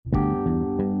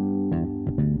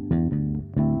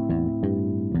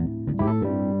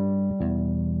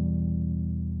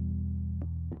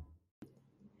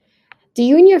Do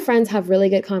you and your friends have really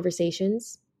good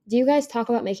conversations? Do you guys talk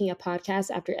about making a podcast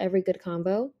after every good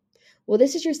convo? Well,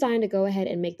 this is your sign to go ahead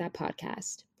and make that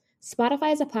podcast.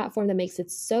 Spotify is a platform that makes it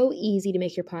so easy to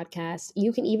make your podcast.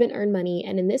 You can even earn money,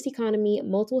 and in this economy,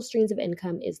 multiple streams of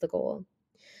income is the goal.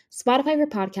 Spotify for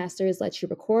Podcasters lets you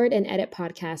record and edit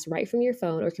podcasts right from your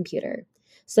phone or computer.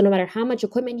 So no matter how much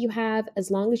equipment you have,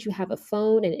 as long as you have a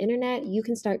phone and internet, you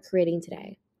can start creating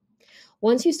today.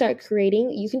 Once you start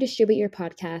creating, you can distribute your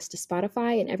podcast to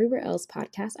Spotify and everywhere else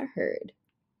podcasts are heard.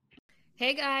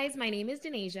 Hey guys, my name is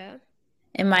Denasia.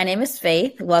 And my name is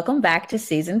Faith. Welcome back to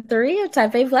Season 3 of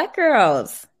Type A Black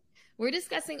Girls. We're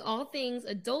discussing all things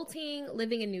adulting,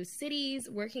 living in new cities,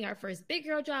 working our first big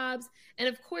girl jobs, and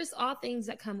of course, all things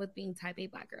that come with being Type A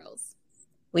Black girls.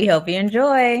 We hope you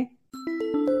enjoy.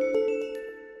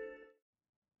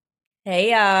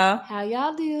 Hey, y'all. How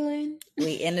y'all doing?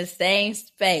 We in the same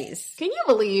space. Can you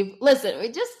believe?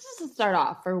 Listen, just to start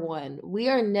off, for one, we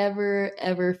are never,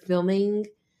 ever filming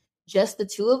just the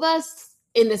two of us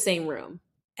in the same room.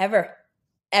 Ever.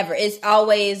 It's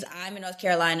always, I'm in North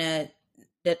Carolina,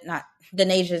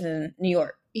 Denasia's in New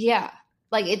York. Yeah.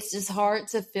 Like, it's just hard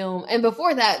to film. And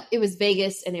before that, it was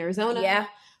Vegas and Arizona. Yeah.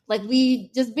 Like,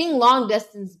 we just being long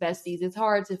distance besties, it's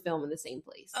hard to film in the same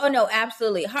place. Oh, no,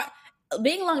 absolutely.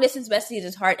 Being long distance besties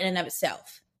is hard in and of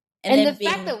itself. And the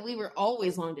fact that we were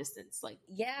always long distance, like,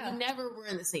 yeah, we never were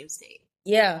in the same state.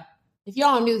 Yeah. If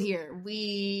y'all knew here,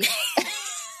 we...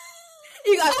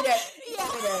 You got me there.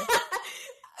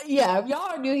 Yeah, if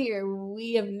y'all are new here,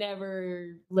 we have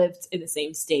never lived in the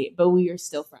same state, but we are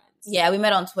still friends. Yeah, we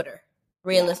met on Twitter,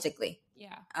 realistically.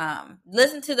 Yeah.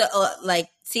 Listen to the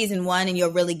season 1 and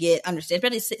you'll really understand,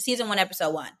 especially season 1,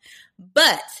 episode 1.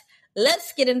 But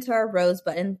let's get into our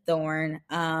Rosebud and Thorn.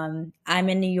 I'm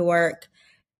in New York.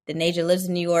 Denasia lives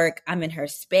in New York. I'm in her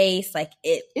space. Like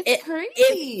it's crazy.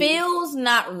 It feels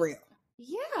not real.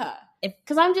 Yeah.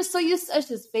 Because I'm just so used to us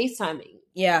just FaceTiming.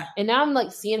 Yeah. And now I'm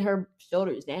like seeing her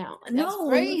shoulders down. Like, that's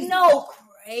crazy. No,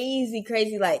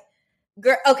 crazy. Like,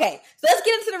 girl. Okay, so let's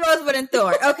get into the Rosebud and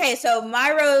Thorn. Okay, so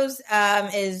my rose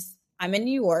is I'm in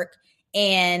New York,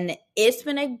 and it's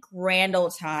been a grand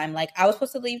old time. Like, I was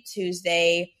supposed to leave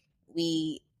Tuesday.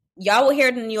 Y'all will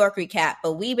hear the New York recap,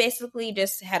 but we basically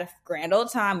just had a grand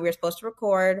old time. We were supposed to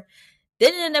record.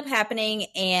 Didn't end up happening,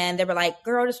 and they were like,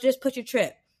 girl, just put your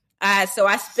trip. So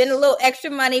I spent a little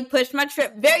extra money, pushed my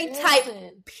trip, very type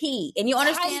P. And you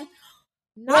understand?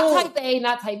 Not type A,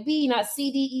 not type B, not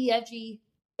C, D, E, F, G.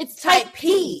 It's type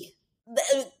P.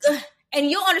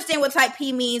 And you'll understand what type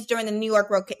P means during the New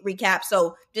York recap.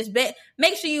 So just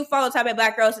make sure you follow Type A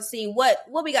Black Girls to see what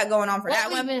we got going on for that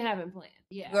one. What we've been having planned.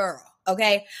 Yeah. Girl.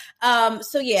 Okay.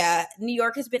 So yeah, New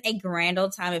York has been a grand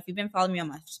old time. If you've been following me on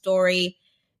my story,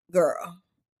 girl.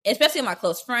 Especially my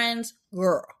close friends,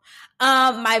 girl.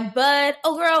 Rosebud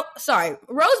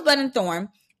and Thorn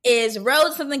is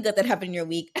Rose something good that happened in your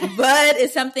week. Bud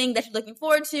is something that you're looking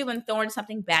forward to, and Thorn is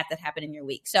something bad that happened in your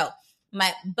week. So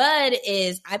my Bud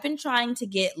is I've been trying to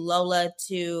get Lola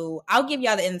to, I'll give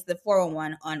y'all the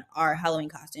 401 on our Halloween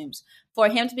costumes, for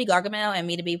him to be Gargamel and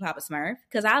me to be Papa Smurf,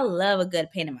 because I love a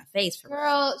good paint in my face.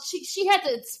 Girl, she had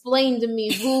to explain to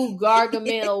me who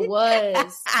Gargamel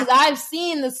was, because I've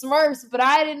seen the Smurfs, but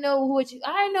I didn't know who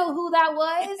that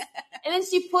was. And then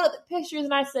she put up the pictures,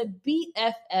 and I said,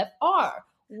 BFFR.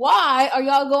 Why are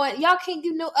y'all going? Y'all can't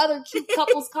do no other cute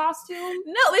couples costume?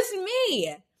 No, it's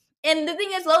me. And the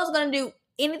thing is, Lola's gonna do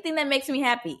anything that makes me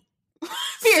happy.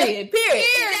 Period.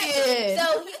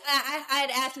 So I had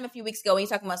asked him a few weeks ago when he's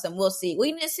talking about something, we'll see.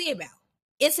 We didn't see about.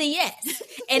 It's a yes.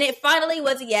 And it finally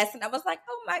was a yes. And I was like,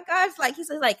 oh my gosh. Like,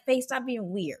 he's like, Faye, stop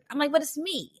being weird. I'm like, but it's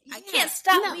me. Yeah. I can't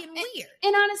stop being weird.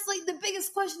 And honestly, the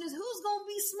biggest question is who's going to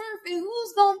be Smurf and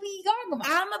who's going to be Gargamel?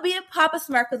 I'm going to be a Papa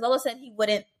Smurf because Lola said he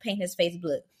wouldn't paint his face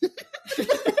blue.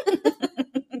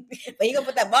 But you going to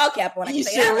put that ball cap on. You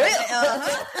sure will.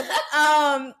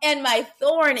 Uh-huh. And my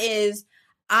Thorn is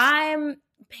I'm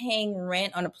paying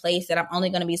rent on a place that I'm only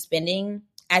going to be spending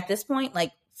at this point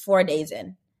like 4 days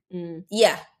in.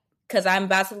 Yeah, because I'm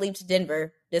about to leave to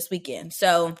Denver this weekend.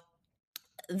 So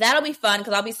that'll be fun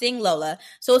because I'll be seeing Lola.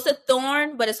 So it's a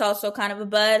Thorn, but it's also kind of a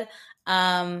Bud.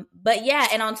 But yeah,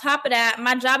 and on top of that,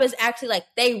 my job is actually like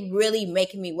they really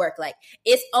making me work. Like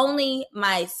it's only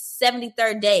my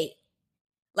 73rd day.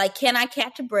 Like, can I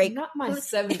catch a break? Not my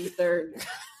 73rd.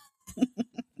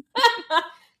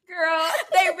 Girl,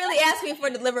 they really asked me for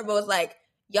deliverables. Like,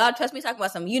 y'all trust me talking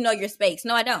about something. You know your space.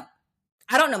 No, I don't.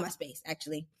 I don't know my space,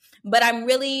 actually. But I'm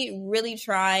really, really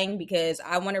trying because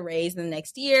I want to raise in the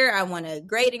next year. I want a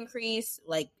grade increase,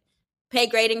 like pay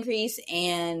grade increase.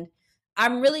 And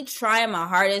I'm really trying my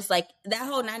hardest. Like that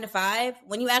whole 9 to 5,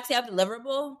 when you actually have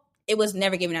deliverable, It was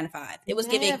never giving 9 to 5. It was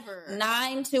giving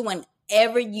 9 to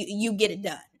whenever you get it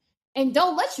done. And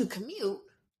don't let you commute.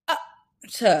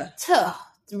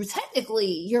 Technically,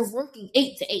 you're working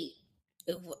 8 to 8.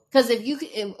 Because if you could,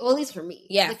 at least for me,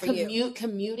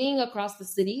 commuting across the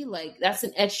city, like that's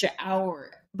an extra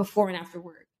hour before and after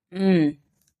work. You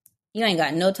ain't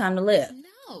got no time to live.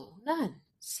 No, none.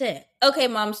 Sick. Okay,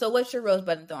 Mom. So what's your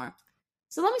rosebud and thorn?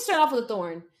 So let me start off with a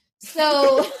thorn.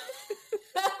 So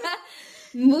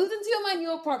moved into my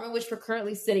new apartment, which we're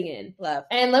currently sitting in. Love.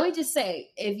 And let me just say,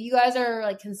 if you guys are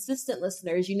like consistent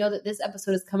listeners, you know that this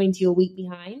episode is coming to you a week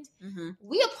behind. Mm-hmm.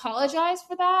 We apologize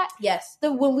for that. Yes.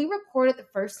 So when we recorded the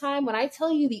first time, when I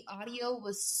tell you the audio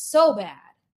was so bad,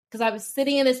 because I was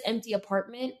sitting in this empty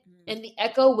apartment and the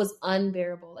echo was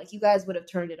unbearable. Like you guys would have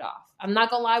turned it off. I'm not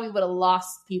going to lie. We would have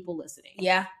lost people listening.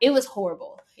 Yeah. It was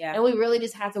horrible. Yeah. And we really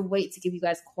just had to wait to give you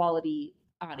guys quality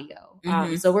audio.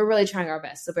 So we're really trying our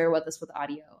best. So bear with us with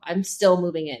audio. I'm still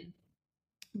moving in.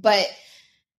 But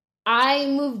I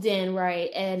moved in,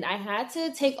 right? And I had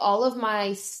to take all of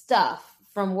my stuff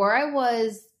from where I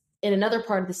was in another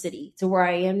part of the city to where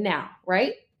I am now,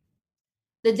 right?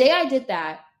 The day I did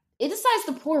that, it decides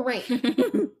to pour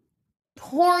rain.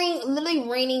 Literally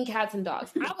raining cats and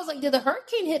dogs. I was like, did the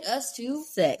hurricane hit us too?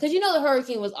 Sick. Because you know the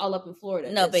hurricane was all up in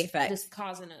Florida. No, big fact. Just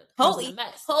causing a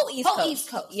mess. Whole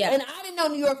East Coast. Yeah. And I didn't know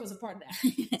New York was a part of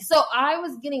that. So I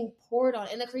was getting poured on.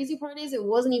 And the crazy part is it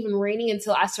wasn't even raining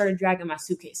until I started dragging my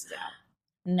suitcases out.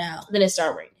 No. Then it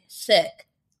started raining. Sick.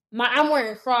 I'm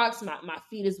wearing Crocs. My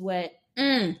feet is wet.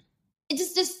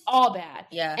 It's just all bad.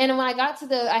 Yeah. And when I got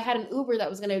to I had an Uber that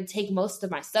was going to take most of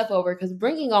my stuff over because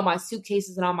bringing all my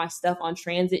suitcases and all my stuff on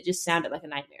transit just sounded like a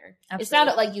nightmare. Absolutely. It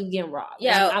sounded like you getting robbed.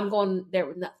 Yeah. I'm going there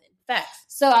with nothing. Facts.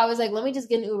 So I was like, let me just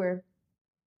get an Uber.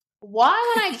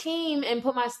 Why, when I came and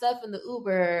put my stuff in the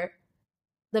Uber,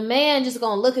 the man just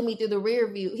going to look at me through the rear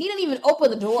view. He didn't even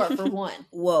open the door for one.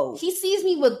 Whoa. He sees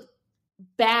me with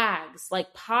bags,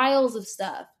 like piles of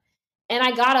stuff. And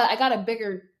I got a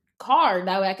bigger car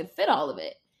that way I could fit all of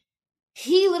it.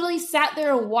 He literally sat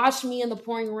there and watched me in the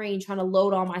pouring rain trying to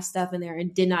load all my stuff in there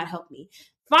and did not help me.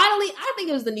 Finally, I think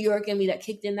it was the New York in me that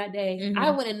kicked in that day. Mm-hmm. I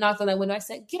went and knocked on that window. I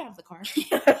said, get out of the car.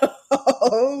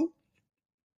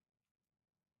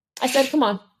 I said, come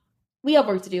on. We have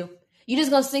work to do. You just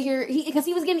gonna sit here? Because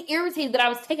he was getting irritated that I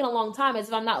was taking a long time as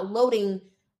if I'm not loading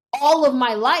all of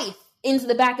my life into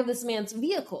the back of this man's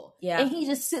vehicle. Yeah. And he's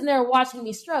just sitting there watching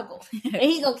me struggle. And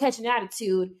he gonna catch an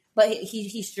attitude. But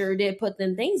he sure did put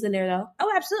them things in there, though. Oh,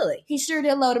 absolutely. He sure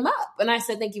did load them up. And I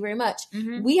said, thank you very much.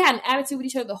 Mm-hmm. We had an attitude with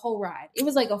each other the whole ride. It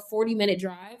was like a 40-minute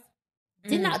drive.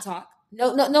 Did not talk.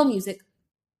 No music.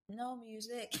 No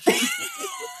music.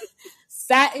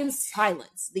 Sat in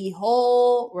silence the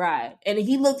whole ride. And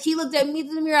he looked at me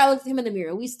in the mirror. I looked at him in the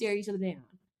mirror. We stared each other down.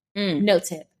 No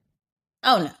tip.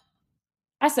 Oh, no.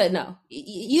 I said, no.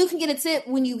 You can get a tip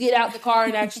when you get out the car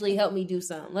and actually help me do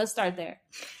something. Let's start there.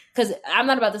 Because I'm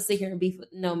not about to sit here and beef with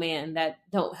no man that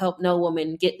don't help no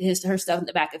woman get her stuff in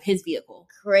the back of his vehicle.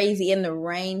 Crazy. In the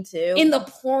rain, too. In the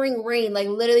pouring rain. Like,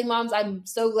 literally, moms, I'm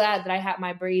so glad that I had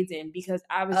my braids in because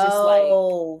I was just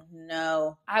oh,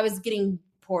 no. I was getting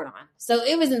poured on. So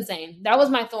it was insane. That was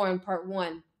my thorn, part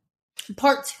one.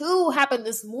 Part two happened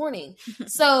this morning.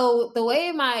 So the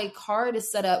way my card is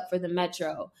set up for the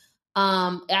Metro,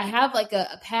 I have like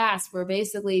a pass where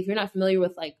basically, if you're not familiar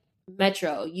with like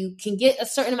Metro, you can get a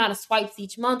certain amount of swipes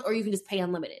each month, or you can just pay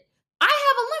unlimited. I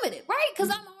have unlimited, right? Because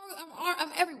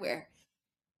I'm everywhere.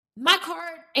 My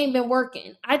card ain't been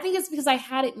working. I think it's because I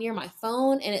had it near my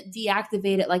phone and it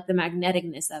deactivated like the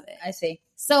magneticness of it. I see.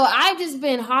 So I've just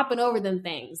been hopping over them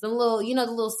things. The little, the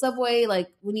little subway,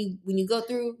 like when you go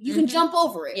through, you can jump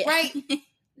over it, right?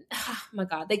 Oh my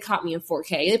God, they caught me in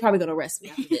 4K. They're probably gonna arrest me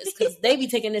after this because they be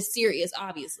taking this serious,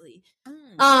 obviously.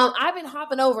 I've been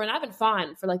hopping over and I've been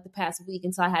fine for like the past week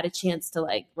until I had a chance to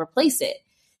like replace it.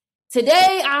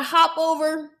 Today I hop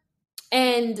over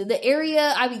and the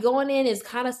area I be going in is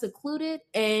kind of secluded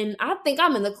and I think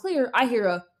I'm in the clear. I hear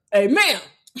a, hey ma'am.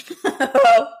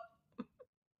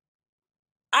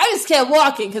 I just kept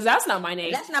walking because that's not my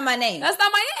name. That's not my name. That's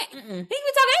not my name. Mm-mm. He can be talking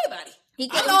to anybody.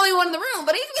 I'm the only one in the room,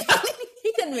 but he can be talking to me.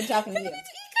 He couldn't have been talking to you. He couldn't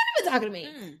have been talking to me.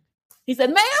 He said,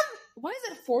 ma'am, why is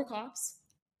it 4 cops?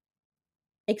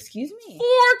 Excuse me? 4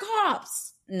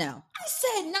 cops. No. I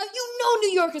said, now you know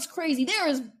New York is crazy. There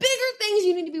is bigger things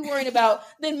you need to be worrying about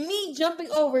than me jumping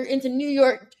over into New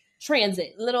York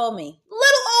Transit. Little old me.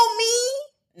 Little old me?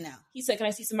 No. He said, can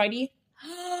I see some ID?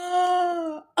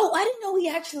 Oh, I didn't know he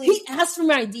actually... He asked for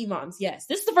my ID, moms. Yes.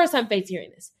 This is the first time Faith's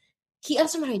hearing this. He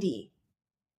asked for my ID.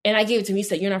 And I gave it to him. He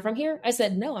said, you're not from here? I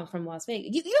said, no, I'm from Las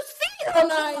Vegas. You see it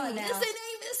on ID.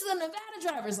 This a Nevada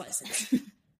driver's license.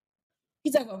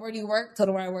 He's like, well, where do you work? Told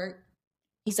him where I work.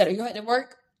 He said, are you headed to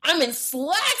work? I'm in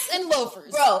slacks and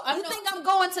loafers. Bro, you think I'm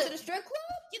going to the strip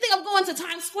club? You think I'm going to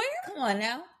Times Square? Come on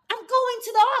now. I'm going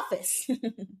to the office.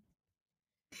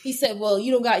 He said, well,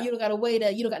 you don't got a way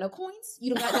to, you don't got no coins?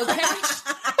 You don't got no cash?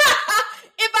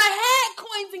 If I had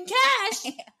coins and cash,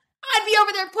 I'd be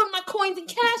over there putting my coins and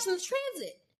cash in the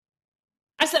transit.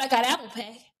 I said, I got Apple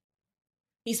Pay.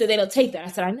 He said, they don't take that. I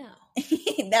said, I know.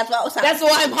 That's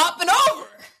why I'm hopping over.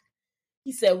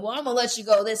 He said, well, I'm going to let you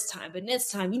go this time, but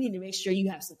next time you need to make sure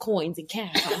you have some coins and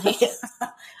cash on hand.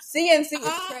 CNC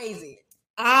is crazy.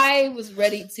 I was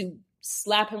ready to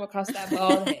slap him across that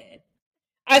bald head.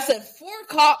 I said, 4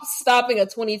 cops stopping a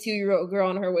 22-year-old girl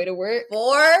on her way to work.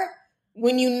 4?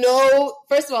 When you know,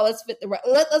 first of all,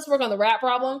 let's work on the rat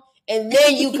problem, and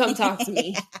then you come talk to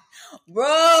me.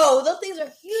 Bro, those things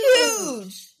are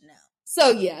huge. No.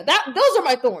 So yeah, those are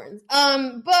my thorns.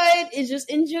 But it's just,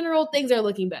 in general, things are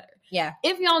looking better. Yeah.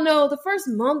 If y'all know, the first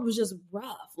month was just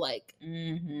rough. Like,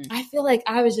 I feel like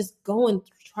I was just going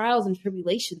through trials and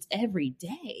tribulations every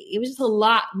day. It was just a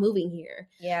lot moving here.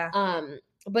 Yeah.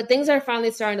 But things are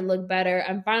finally starting to look better.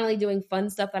 I'm finally doing fun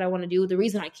stuff that I want to do. The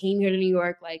reason I came here to New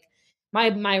York, like,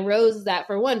 my rose is that,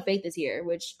 for one, Faith is here,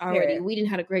 which already we didn't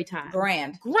have a great time.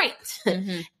 Great.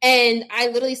 Mm-hmm. And I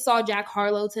literally saw Jack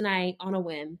Harlow tonight on a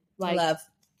whim. Like, love.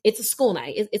 It's a school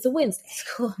night. It's a Wednesday.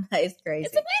 School night is crazy.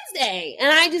 It's a Wednesday.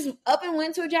 And I just up and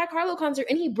went to a Jack Harlow concert,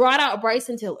 and he brought out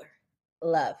Bryson Tiller.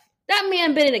 Love. That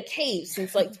man been in a cave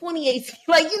since like 2018.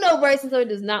 Like, Bryson Tiller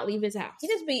does not leave his house.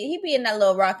 He be in that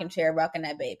little rocking chair rocking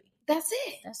that baby. That's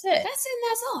it. That's it.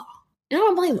 That's all. And I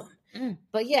don't blame him.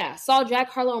 But yeah, saw Jack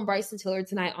Harlow and Bryson Tiller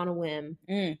tonight on a whim.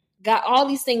 Got all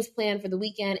these things planned for the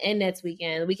weekend and next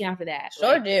weekend, the weekend after that.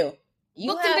 Sure do.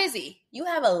 Booked and busy. You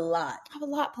have a lot. I have a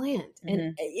lot planned.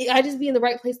 And I just be in the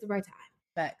right place at the right time.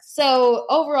 Facts. So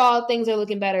overall, things are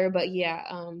looking better. But yeah,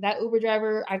 that Uber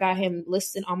driver, I got him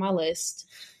listed on my list.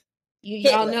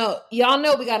 Y'all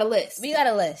know we got a list. We got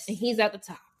a list. And he's at the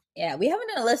top. Yeah, we haven't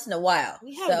done a list in a while.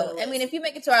 We haven't done a list. I mean, if you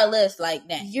make it to our list, like,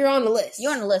 dang. You're on the list.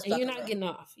 You're on the list. And you're not getting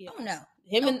off. Yeah. Oh, no.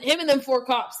 Him and them 4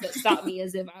 cops that stopped me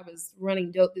as if I was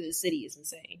running dope through the city is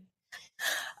insane.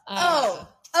 Okay.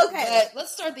 But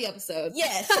let's start the episode.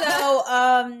 Yeah.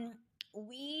 So,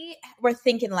 we were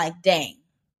thinking, like, dang,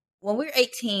 when we were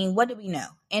 18, what did we know?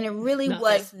 And it really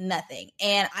was nothing.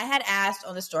 And I had asked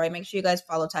on the story, make sure you guys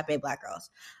follow Type A Black Girls.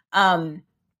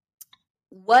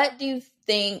 What do you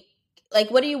think? Like,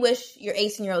 what do you wish your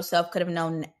 18-year-old self could have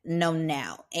known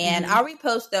now? And I'll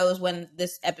repost those when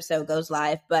this episode goes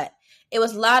live. But it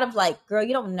was a lot of like, girl,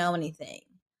 you don't know anything.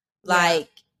 Like,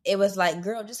 it was like,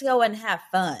 girl, just go and have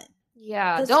fun.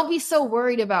 Yeah, don't be so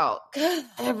worried about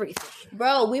everything.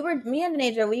 Bro, me and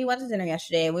Denasia, we went to dinner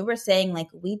yesterday, and we were saying, like,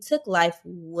 we took life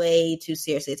way too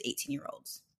seriously as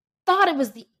 18-year-olds. Thought it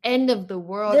was the end of the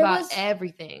world about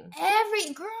everything.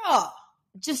 Every girl.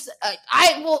 Just,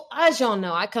 as y'all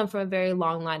know, I come from a very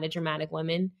long line of dramatic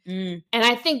women. And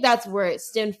I think that's where it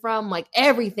stemmed from. Like,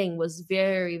 everything was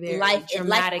very, very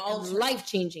dramatic and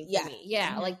life-changing for me.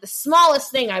 Yeah, like the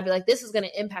smallest thing, I'd be like, this is going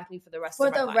to impact me for the rest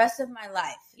of my life. For the rest of my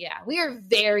life. Yeah, we are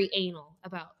very anal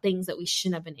about things that we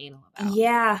shouldn't have been anal about.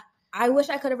 Yeah. I wish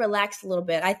I could have relaxed a little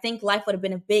bit. I think life would have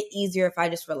been a bit easier if I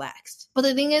just relaxed. But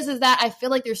the thing is that I feel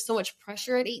like there's so much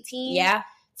pressure at 18. Yeah.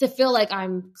 To feel like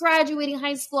I'm graduating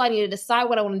high school. I need to decide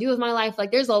what I want to do with my life. Like,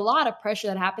 there's a lot of pressure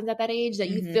that happens at that age that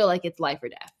you feel like it's life or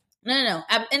death. No.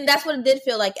 And that's what it did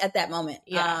feel like at that moment.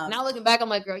 Yeah. Now looking back, I'm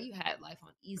like, girl, you had life on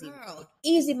easy mode.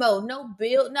 Easy mode. No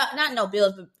bill. Not no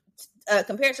bills, but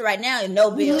compared to right now,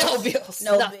 no bills.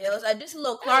 No bills. Just a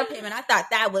little car payment. I thought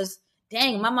that was,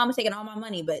 dang, my mom was taking all my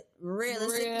money. But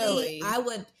realistically, I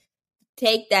would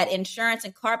take that insurance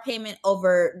and car payment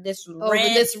over this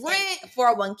rent,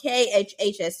 401k,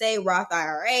 HSA, Roth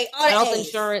IRA, health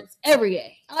insurance, every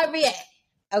day.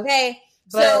 Okay.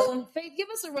 But so, Faith, give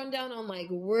us a rundown on like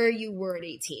where you were at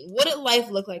 18. What did life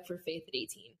look like for Faith at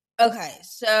 18? Okay.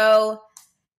 So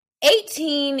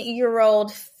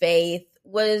 18-year-old Faith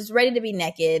was ready to be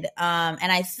naked.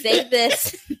 And I say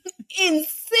this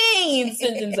insane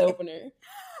sentence opener.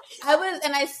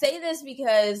 I say this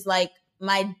because like,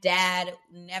 my dad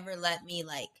never let me,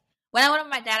 like, when I went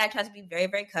with my dad, I tried to be very,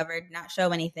 very covered, not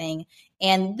show anything.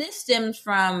 And this stems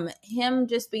from him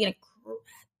just being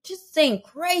just saying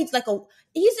crazy. Like,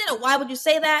 he said, why would you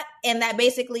say that? And that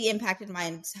basically impacted my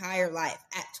entire life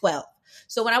at 12.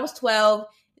 So when I was 12,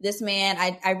 this man,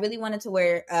 I really wanted to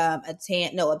wear a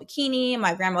bikini.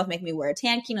 My grandma was making me wear a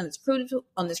tankini on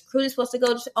this cruise we're supposed to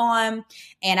go on.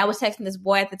 And I was texting this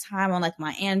boy at the time on like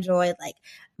my Android, like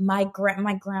my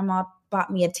grandma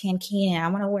bought me a tankini and I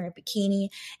want to wear a bikini.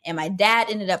 And my dad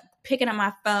ended up picking up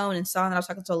my phone and saw that I was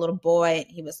talking to a little boy.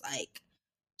 And he was like,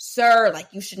 "Sir, like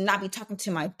you should not be talking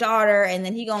to my daughter." And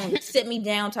then he gonna sit me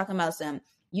down talking about some.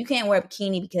 You can't wear a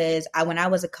bikini because when I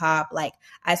was a cop, like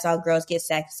I saw girls get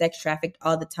sex trafficked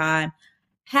all the time.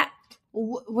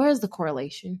 Where's the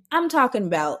correlation? I'm talking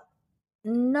about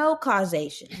no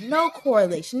causation, no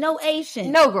correlation, no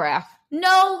Asian, no graph.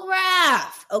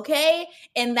 Okay,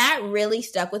 and that really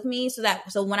stuck with me.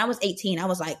 So when I was 18, I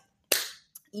was like,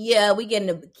 "Yeah, we getting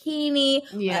a bikini."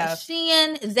 Yeah,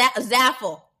 Shein,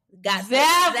 Zaful. Got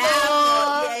Zaful.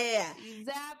 Yeah.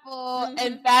 Zaful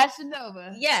and Fashion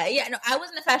Nova. Yeah. No, I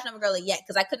wasn't a Fashion Nova girly yet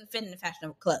because I couldn't fit in the Fashion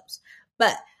Nova clubs.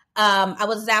 But I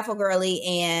was a Zaful girly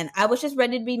and I was just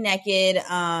ready to be naked.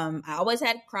 I always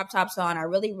had crop tops on. I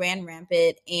really ran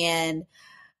rampant. And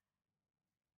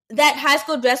that high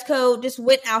school dress code just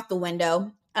went out the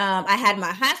window. I had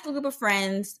my high school group of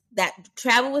friends that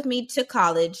traveled with me to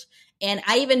college. And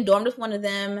I even dormed with one of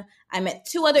them. I met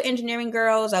 2 other engineering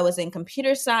girls. I was in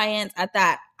computer science. I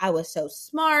thought I was so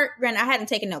smart. Granted, I hadn't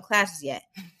taken no classes yet.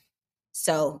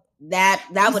 So that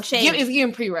would change. It was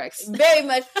giving prereqs. Very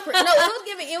much.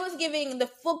 It was giving the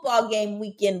football game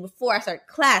weekend before I started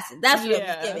classes. That's what it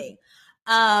was giving.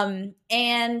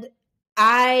 And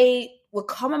I would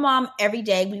call my mom every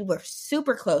day. We were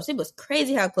super close. It was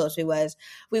crazy how close we was.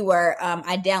 We were,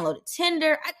 I downloaded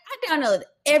Tinder. I downloaded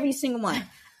every single one.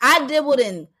 I dabbled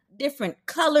in different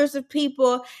colors of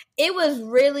people. It was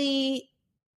really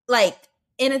like,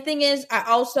 and the thing is, I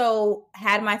also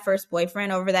had my first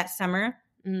boyfriend over that summer.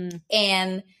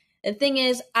 And the thing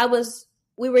is,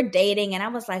 we were dating and I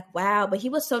was like, wow, but he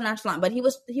was so nonchalant, but he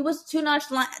was too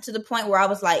nonchalant to the point where I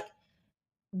was like,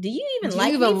 do you even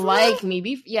like me?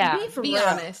 Be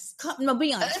honest. No,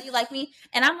 be honest. Do you like me?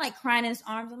 And I'm like crying in his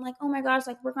arms. I'm like, oh my gosh,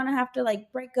 like we're gonna have to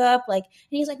like break up. Like,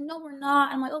 and he's like, no, we're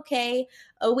not. I'm like, okay.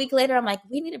 A week later, I'm like,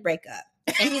 we need to break up.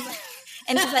 And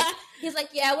he's like,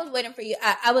 yeah, I was waiting for you.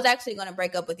 I was actually gonna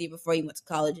break up with you before you went to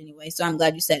college anyway. So I'm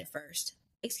glad you said it first.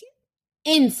 Excuse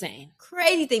me? Insane,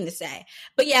 crazy thing to say.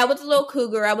 But yeah, I was a little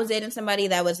cougar. I was dating somebody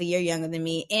that was a year younger than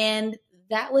me, and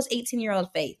that was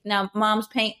 18-year-old Faith. Now, moms,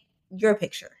 paint your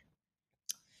picture.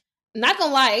 Not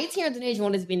gonna lie, 18-year-old age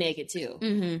wanted to be naked too.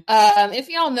 If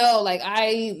y'all know, like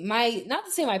not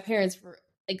to say my parents were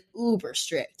like uber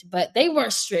strict, but they were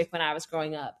strict when I was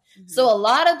growing up. So a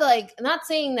lot of like, not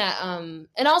saying that,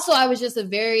 and also I was just I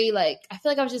feel like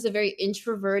I was just a very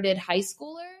introverted high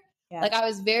schooler. Yeah. Like I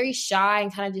was very shy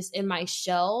and kind of just in my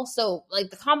shell. So like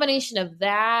the combination of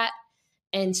that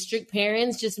and strict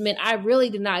parents just meant I really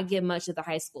did not get much of the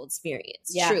high school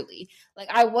experience. Yeah. Truly. Like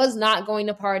I was not going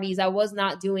to parties. I was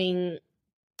not doing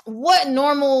what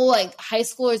normal like high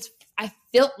schoolers I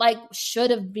felt like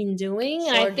should have been doing.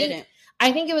 And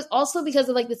I think it was also because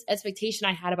of like this expectation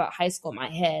I had about high school in my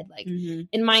head. Like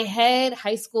in my head,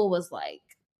 high school was like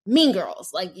Mean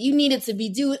Girls. Like you needed to be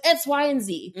doing X, Y, and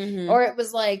Z. Or it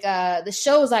was like the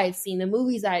shows I had seen, the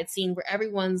movies I had seen where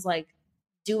everyone's like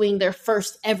doing their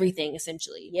first everything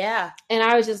essentially. Yeah. And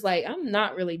I was just like, I'm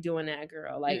not really doing that,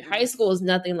 girl. Like high school is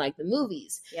nothing like the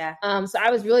movies. Yeah. So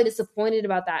I was really disappointed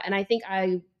about that. And I think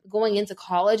going into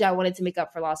college, I wanted to make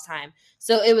up for lost time.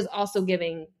 So it was also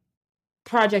giving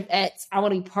Project X. I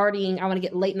want to be partying. I want to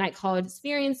get late night college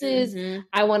experiences.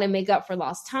 I want to make up for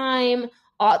lost time.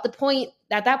 At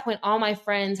that point, all my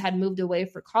friends had moved away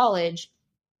for college.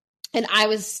 And I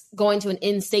was going to an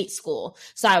in-state school.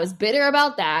 So I was bitter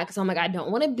about that because I'm like, I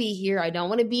don't want to be here. I don't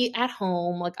want to be at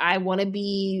home. Like, I want to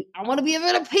be where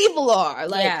the people are.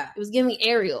 Like, It was giving me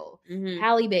Ariel,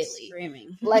 Halle Bailey.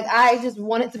 Screaming. Like, I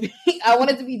wanted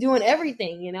to be doing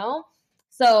everything, you know?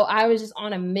 So I was just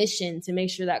on a mission to make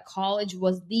sure that college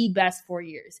was the best 4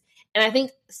 years. And I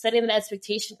think setting that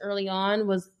expectation early on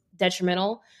was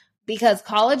detrimental because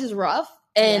college is rough.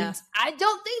 And I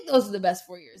don't think those are the best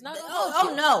 4 years.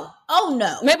 Oh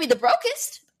no. Maybe the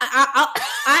brokest.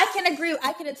 I can agree.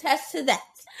 I can attest to that.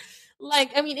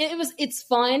 Like, I mean, it's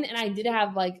fun. And I did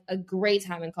have like a great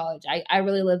time in college. I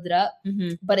really lived it up.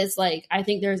 But it's like, I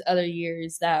think there's other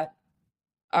years that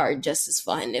are just as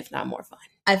fun, if not more fun.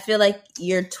 I feel like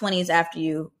your 20s after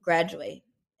you graduate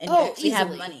and you actually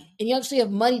have money. And you actually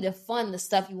have money to fund the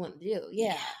stuff you want to do.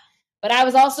 Yeah. But I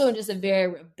was also in just a very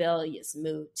rebellious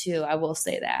mood, too. I will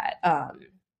say that.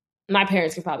 My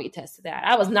parents can probably attest to that.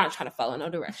 I was not trying to follow no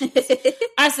directions.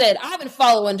 I said, I've been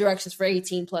following directions for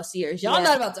 18 plus years. Y'all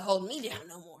not about to hold me down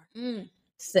no more.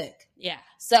 Sick. Yeah.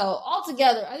 So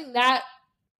altogether, I think that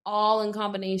all in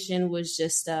combination was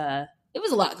just, it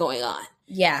was a lot going on.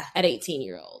 Yeah. At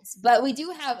 18-year-olds. But we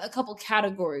do have a couple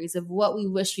categories of what we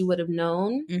wish we would have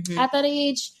known at that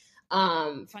age.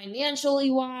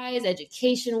 Financially wise,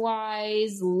 education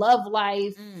wise, love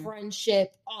life,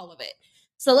 friendship, all of it.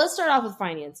 So let's start off with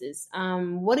finances.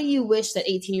 What do you wish that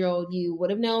 18-year-old you would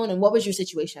have known, and what was your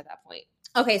situation at that point?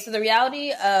 Okay, so the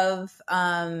reality of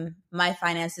my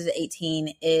finances at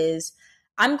 18 is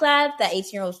I'm glad that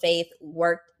 18-year-old Faith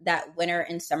worked that winter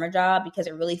and summer job because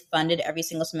it really funded every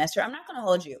single semester. I'm not going to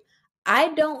hold you. I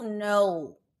don't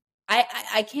know.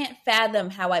 I can't fathom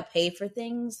how I paid for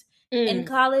things in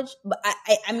college, but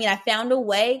I mean, I found a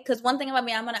way, because one thing about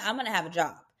me, I'm gonna have a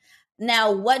job.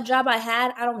 Now, what job I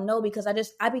had, I don't know, because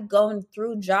I be going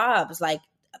through jobs. Like,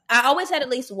 I always had at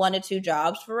least 1 to 2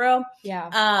 jobs for real.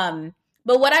 Yeah.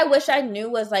 But what I wish I knew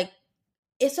was, like,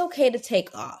 it's okay to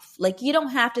take off. Like, you don't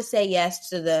have to say yes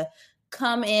to the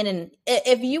come in. And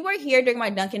if you were here during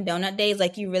my Dunkin' Donut days,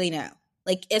 like, you really know.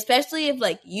 Like, especially if,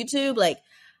 like, YouTube, like,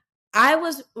 I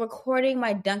was recording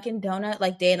my Dunkin' Donut,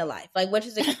 like, day in the life. Like, which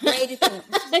is a crazy thing.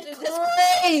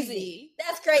 Crazy.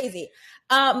 That's crazy.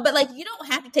 But, like, you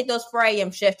don't have to take those 4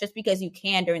 a.m. shifts just because you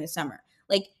can during the summer.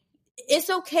 Like, it's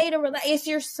okay to relax. It's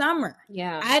your summer.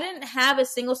 Yeah. I didn't have a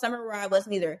single summer where I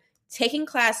wasn't either taking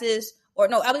classes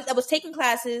I was taking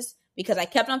classes because I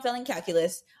kept on failing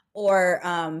calculus, or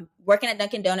working at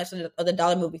Dunkin' Donuts or the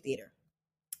Dollar Movie Theater.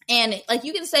 And, like,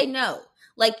 you can say no.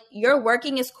 Like, your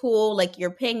working is cool. Like,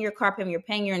 you're paying your car payment, you're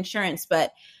paying your insurance.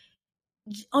 But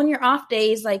on your off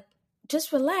days, like,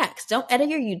 just relax. Don't edit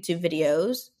your YouTube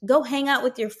videos. Go hang out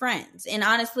with your friends. And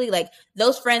honestly, like,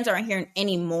 those friends aren't here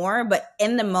anymore. But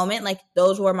in the moment, like,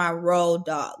 those were my road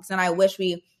dogs. And I wish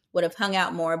we would have hung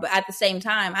out more. But at the same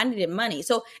time, I needed money.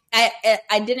 So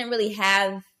I didn't really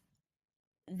have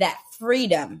that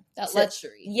freedom. That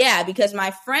luxury. Yeah, because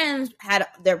my friends had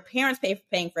their parents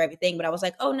paying for everything. But I was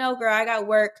like, oh, no, girl, I got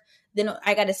work. Then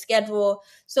I got a schedule.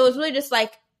 So it's really just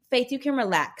like, Faith, you can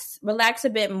relax a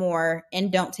bit more, and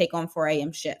don't take on 4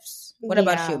 a.m. shifts. What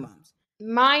about you, moms?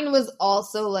 Mine was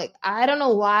also like, I don't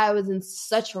know why I was in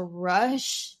such a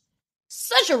rush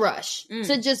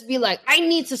to just be like, I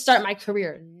need to start my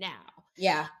career now.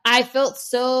 Yeah. I felt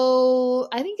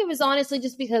I think it was honestly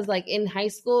just because, like, in high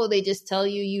school, they just tell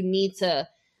you need to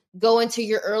go into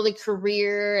your early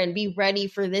career and be ready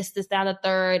for this, that, and the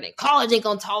third. And college ain't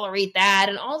gonna tolerate that.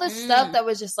 And all this stuff that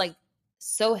was just, like,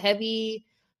 so heavily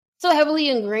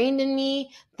ingrained in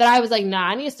me that I was like, nah,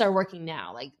 I need to start working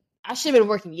now. Like, I should have been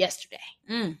working yesterday.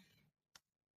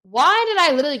 Why did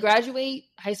I literally graduate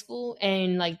high school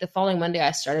and, like, the following Monday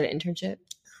I started an internship?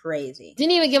 Crazy.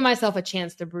 Didn't even give myself a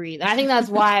chance to breathe. And I think that's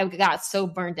why I got so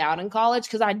burnt out in college,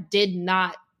 because I did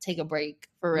not take a break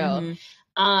for real.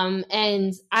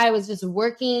 And I was just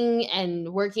working,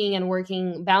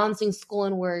 balancing school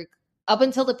and work up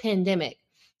until the pandemic.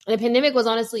 And the pandemic was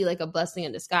honestly, like, a blessing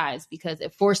in disguise because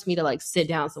it forced me to, like, sit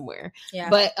down somewhere.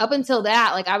 Yeah. But up until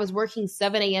that, like, I was working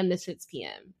 7 a.m. to 6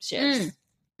 p.m. shifts.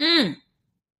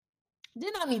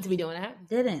 Did not need to be doing that.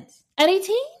 Didn't. At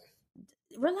 18?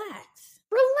 Relax.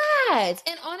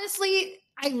 And honestly,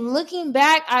 looking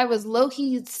back, I was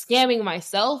low-key scamming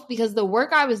myself because the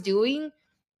work I was doing,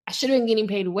 I should have been getting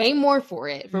paid way more for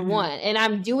it, for one. And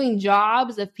I'm doing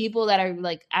jobs of people that are,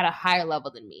 like, at a higher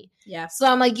level than me. Yeah. So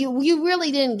I'm like, you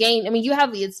really didn't gain. I mean, you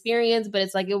have the experience, but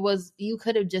it's like you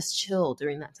could have just chilled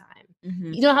during that time.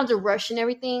 You don't have to rush and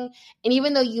everything. And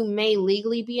even though you may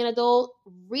legally be an adult,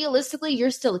 realistically,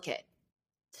 you're still a kid.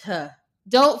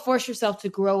 Don't force yourself to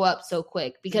grow up so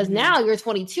quick, because now you're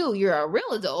 22, you're a real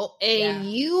adult, and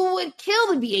you would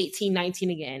kill to be 18,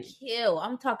 19 again.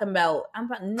 I'm talking about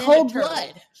cold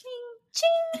blood.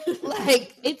 Ching, ching.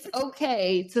 Like, it's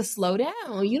okay to slow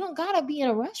down. You don't gotta be in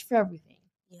a rush for everything.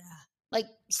 Yeah. Like,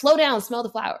 slow down, smell the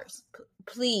flowers.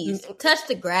 Please. Touch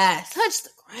the grass.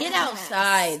 Get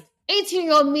outside.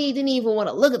 18-year-old me didn't even want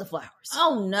to look at the flowers.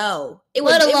 Oh, no. It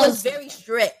was very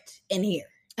strict in here.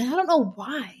 And I don't know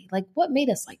why. Like, what made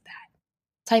us like that?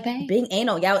 Type A? Being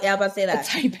anal. Yeah, I was about to say that.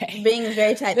 Type A. Being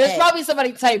very type There's probably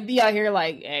somebody type B out here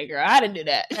like, hey, girl, I didn't do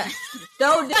that.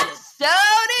 So did it. So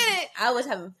did it. I was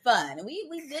having fun.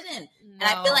 We didn't. No. And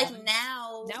I feel like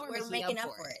now we're making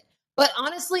up for it. But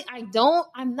honestly,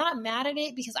 I'm not mad at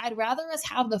it, because I'd rather us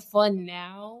have the fun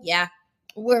now. Yeah.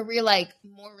 Where we're, like,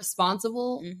 more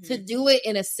responsible to do it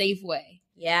in a safe way.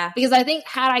 Yeah. Because I think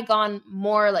had I gone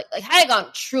more had I gone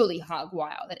truly hog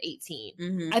wild at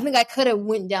 18, I think I could have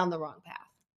went down the wrong path.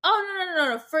 Oh,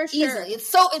 no, for sure. Easily.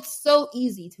 It's so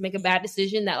easy to make a bad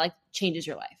decision that, like, changes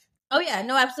your life. Oh yeah,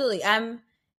 no, absolutely. I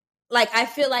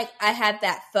feel like I had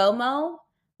that FOMO,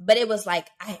 but it was like,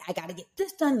 I gotta get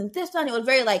this done and this done. It was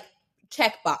very, like,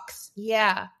 checkbox.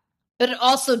 Yeah. But it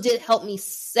also did help me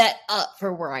set up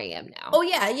for where I am now. Oh,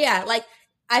 yeah, yeah. Like,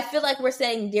 I feel like we're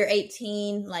saying, dear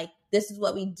 18, like, this is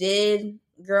what we did.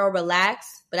 Girl,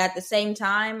 relax. But at the same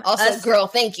time... Also, girl,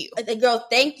 thank you. Girl,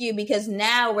 thank you, because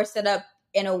now we're set up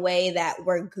in a way that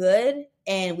we're good,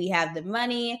 and we have the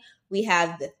money, we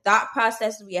have the thought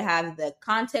process, we have the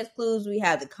context clues, we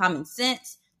have the common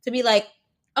sense to be like,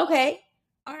 okay,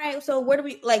 all right, so where do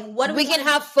we, like, what do we can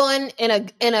have fun in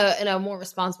a more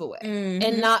responsible way,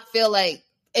 and not feel like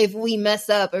if we mess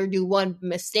up or do one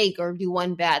mistake or do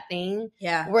one bad thing,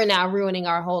 we're now ruining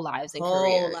our whole lives and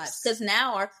careers. Because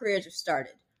now our careers have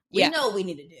started. We know what we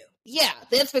need to do. Yeah,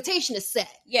 the expectation is set.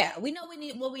 Yeah, we know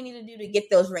what we need to do to get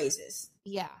those raises.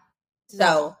 Yeah.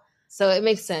 So it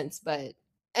makes sense, but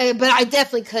I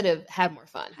definitely could have had more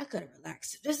fun. I could have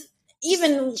relaxed. Just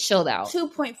even chilled out.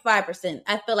 2.5%,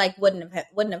 I feel like wouldn't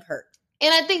have hurt.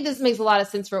 And I think this makes a lot of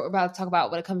sense for what we're about to talk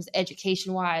about when it comes to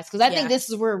education-wise, because I think this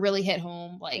is where it really hit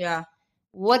home. Like,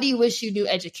 what do you wish you knew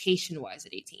education-wise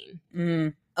at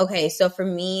 18? Okay, so for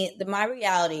me, my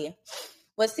reality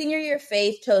was senior year,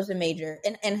 Faith chose a major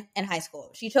in high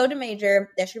school. She chose a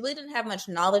major that she really didn't have much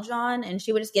knowledge on, and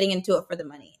she was just getting into it for the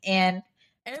money. And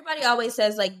everybody always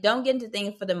says, like, don't get into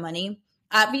things for the money.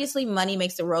 Obviously, money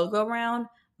makes the world go round,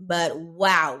 but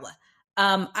wow.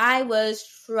 I was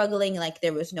struggling like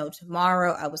there was no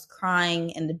tomorrow. I was crying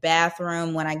in the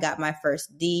bathroom when I got my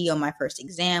first D on my first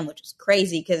exam, which was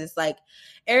crazy because it's like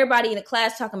everybody in the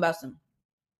class talking about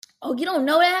oh, you don't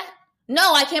know that?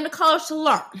 No, I came to college to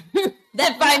learn.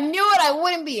 That if I knew it, I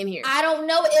wouldn't be in here. I don't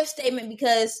know if statement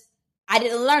because I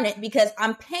didn't learn it because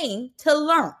I'm paying to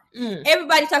learn.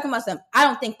 Everybody talking about something. I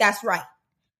don't think that's right.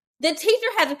 The teacher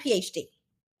has a PhD.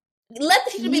 Let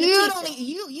the teacher be the teacher.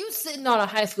 You sitting on a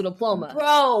high school diploma.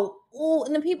 Bro. Ooh,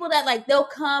 and the people that, like, they'll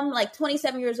come, like,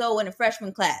 27 years old in a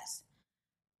freshman class.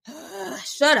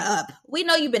 Shut up. We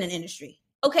know you've been in industry.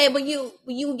 Okay, but you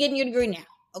getting your degree now.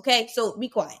 Okay, so be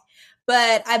quiet.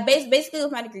 But I basically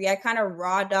with my degree, I kind of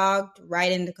raw dogged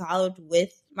right into college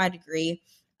with my degree.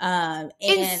 And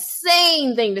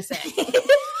insane thing to say.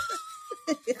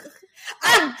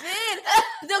 I did.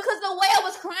 Because the way I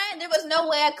was crying, there was no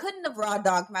way I couldn't have raw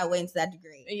dogged my way into that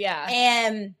degree. Yeah.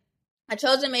 And I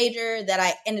chose a major that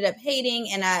I ended up hating.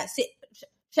 And I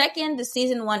check into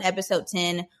season 1, episode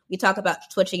 10. We talk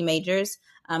about switching majors.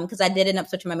 Because I did end up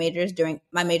switching my major during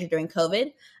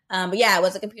COVID. But yeah, I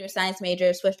was a computer science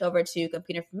major, switched over to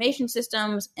computer information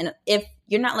systems. And if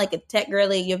you're not like a tech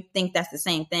girly, you think that's the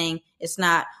same thing. It's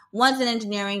not. One's in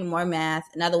engineering, more math.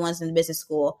 Another one's in business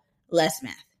school, less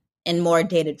math and more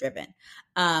data driven.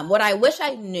 What I wish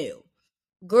I knew,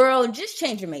 girl, just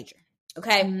change your major.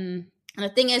 Okay. And the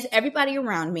thing is, everybody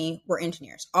around me were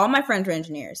engineers. All my friends were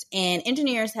engineers, and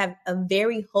engineers have a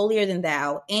very holier than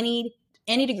thou. Any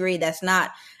degree that's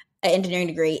not an engineering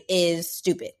degree is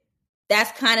stupid.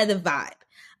 That's kind of the vibe.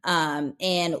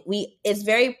 And it's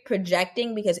very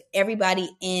projecting because everybody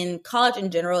in college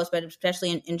in general,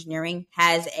 especially in engineering,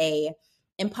 has an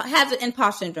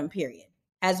imposter syndrome, period.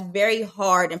 Has very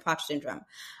hard imposter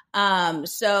syndrome.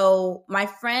 So my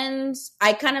friends,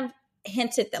 I kind of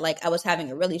hinted that like I was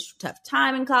having a really tough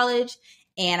time in college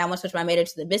and I want to switch my major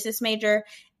to the business major,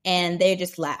 and they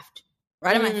just laughed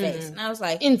right in my face. And I was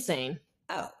like, insane.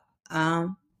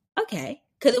 Oh, okay.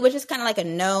 Because it was just kind of like a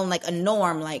known, like a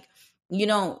norm. Like,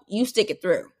 you stick it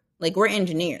through. Like, we're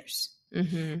engineers.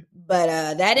 But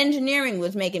that engineering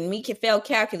was making me fail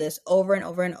calculus over and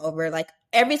over and over. Like,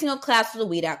 every single class was a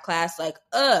weed out class. Like,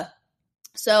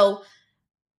 So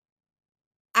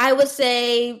I would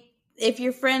say if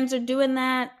your friends are doing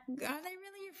that, are they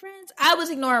really your friends? I was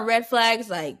ignoring red flags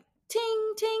like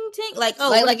ting, ting, ting. Like,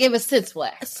 like it was six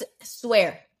flags.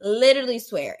 Swear. Literally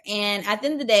swear. And at the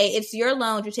end of the day, it's your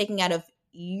loans you're taking out of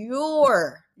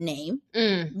your name.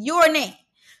 Your name.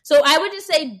 So I would just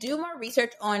say do more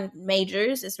research on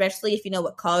majors, especially if you know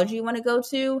what college you want to go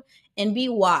to, and be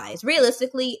wise.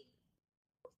 Realistically,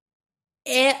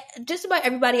 just about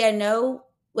everybody I know,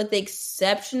 with the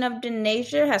exception of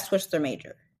Denasia, has switched their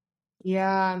major.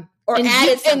 Yeah. Or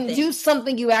added something. And do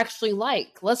something you actually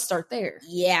like. Let's start there.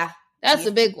 Yeah. That's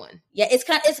a big one. Yeah, it's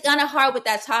kind of hard with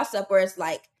that toss-up where it's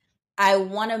like, I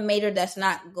want a major that's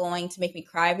not going to make me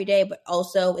cry every day, but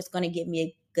also it's going to get me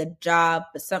a good job.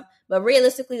 But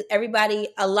realistically,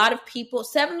 a lot of people,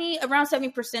 around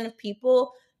 70% of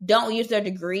people don't use their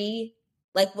degree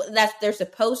like that's they're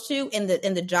supposed to in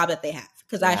the job that they have.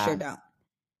 Because I sure don't.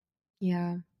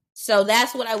 Yeah. So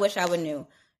that's what I wish I would know.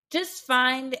 Just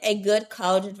find a good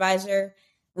college advisor,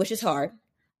 which is hard,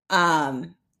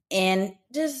 and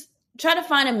just try to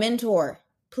find a mentor.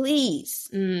 Please,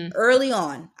 early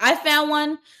on. I found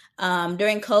one.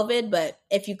 during COVID, but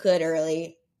if you could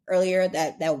earlier,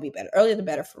 that would be better. Earlier the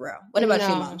better, for real. What about you,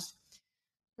 moms?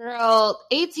 Girl,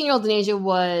 18-year-old Denasia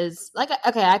was like,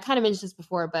 okay, I kind of mentioned this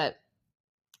before, but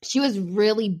she was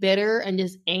really bitter and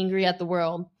just angry at the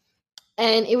world.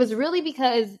 And it was really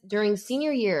because during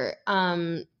senior year,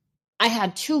 I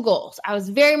had 2 goals. I'm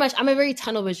a very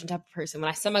tunnel vision type of person. When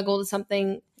I set my goal to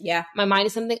something, my mind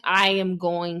is something, I am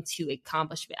going to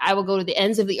accomplish it. I will go to the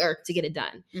ends of the earth to get it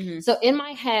done. Mm-hmm. So in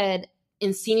my head,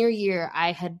 in senior year,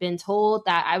 I had been told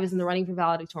that I was in the running for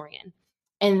valedictorian.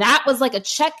 And that was like a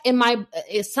check in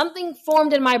something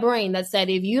formed in my brain that said,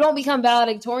 if you don't become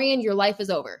valedictorian, your life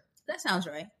is over. That sounds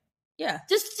right. Yeah.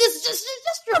 Just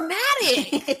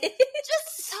dramatic.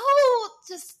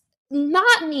 just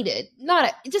not needed.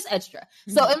 Just extra.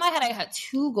 Mm-hmm. So in my head, I had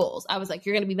 2 goals. I was like,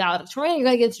 you're going to be valedictorian, you're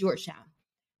going to get to Georgetown.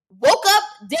 Woke up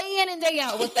day in and day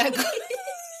out with that goal.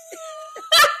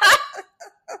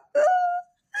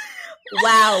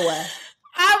 Wow.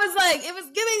 I was like, it was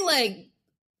giving like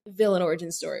villain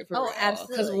origin story for real.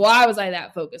 Absolutely. Because why was I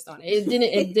that focused on it?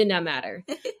 It did not matter.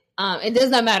 It does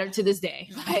not matter to this day.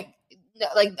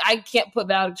 Like I can't put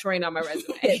valedictorian on my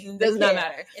resume. It does not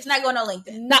matter. It's not going on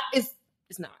LinkedIn.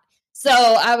 It's not. So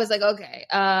I was like, okay.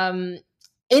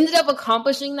 Ended up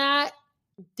accomplishing that.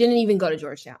 Didn't even go to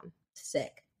Georgetown.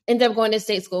 Sick. Ended up going to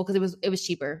state school because it was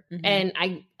cheaper. Mm-hmm.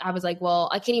 And I was like, well,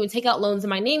 I can't even take out loans in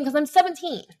my name because I'm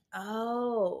 17.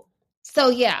 Oh. So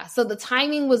yeah. So the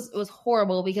timing was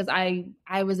horrible because I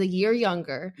was a year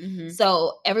younger. Mm-hmm.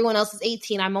 So everyone else is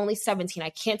 18. I'm only 17.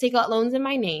 I can't take out loans in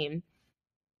my name.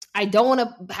 I don't want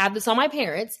to have this on my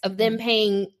parents of them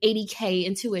paying $80K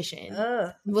in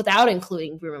tuition without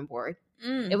including room and board.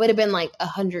 It would have been like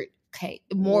 $100K,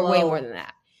 way more than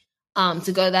that,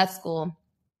 to go to that school.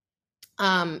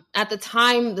 At the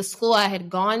time, the school I had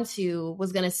gone to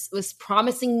was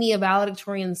promising me a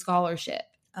valedictorian scholarship.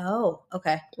 Oh,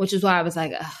 okay. Which is why I was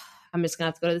like, I'm just gonna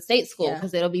have to go to the state school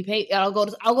because it'll be paid. I'll go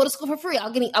to school for free.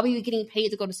 I'll be getting paid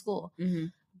to go to school. Mm-hmm.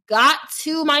 Got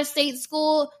to my state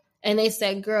school. And they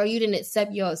said, girl, you didn't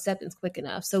accept your acceptance quick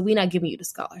enough, so we're not giving you the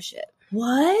scholarship.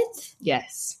 What?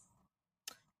 Yes.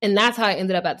 And that's how I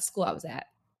ended up at the school I was at.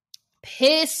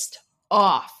 Pissed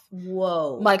off.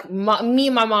 Whoa. Like, me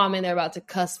and my mom, and they're about to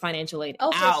cuss financial aid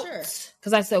out. For sure.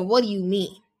 Because I said, what do you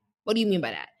mean? What do you mean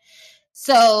by that?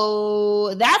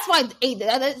 So that's why,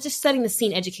 just setting the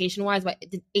scene education-wise, why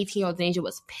the 18-year-old Denasia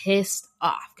was pissed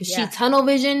off. Because she tunnel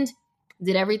visioned,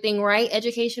 did everything right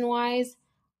education-wise,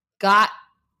 got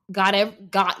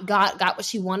what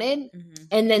she wanted,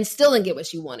 and then still didn't get what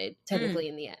she wanted, technically,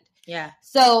 in the end. Yeah.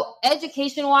 So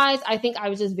education-wise, I think I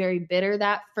was just very bitter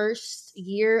that first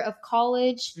year of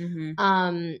college. Mm-hmm.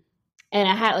 And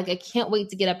I had like, I can't wait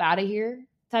to get up out of here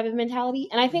type of mentality.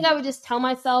 And I think I would just tell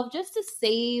myself just to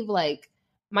save like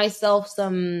myself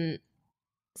some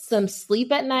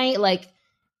sleep at night. Like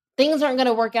things aren't going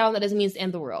to work out. That doesn't mean it's the end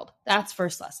of the world. That's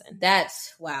first lesson.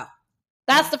 Wow.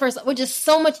 That's the first, which is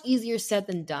so much easier said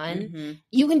than done. Mm-hmm.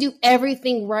 You can do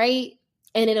everything right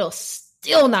and it'll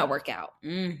still not work out.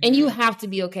 Mm-hmm. And you have to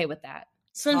be okay with that.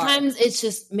 Sometimes it's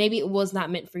just, maybe it was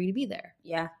not meant for you to be there.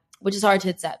 Yeah. Which is hard to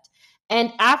accept.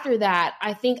 And after that,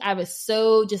 I think I was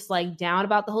so just like down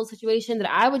about the whole situation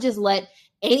that I would just let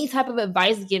any type of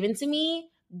advice given to me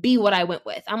be what I went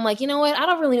with. I'm like, you know what? I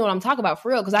don't really know what I'm talking about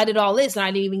for real because I did all this and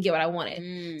I didn't even get what I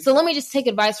wanted. So let me just take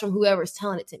advice from whoever's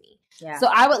telling it to me. Yeah. So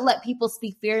I would let people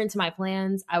speak fear into my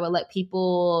plans. I would let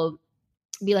people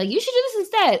be like, you should do this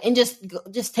instead. And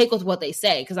just take with what they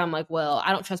say. Because I'm like, well,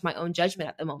 I don't trust my own judgment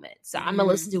at the moment. So I'm going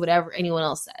to listen to whatever anyone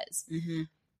else says. Mm-hmm.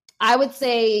 I would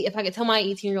say, if I could tell my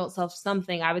 18-year-old self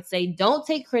something, I would say, don't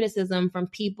take criticism from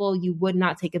people you would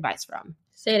not take advice from.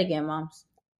 Say it again, moms.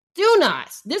 Do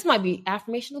not. This might be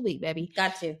affirmation of the week, baby.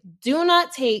 Got to. Do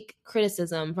not take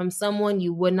criticism from someone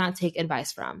you would not take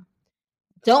advice from.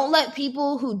 Don't let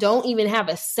people who don't even have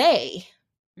a say,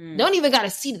 don't even got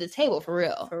a seat at the table, for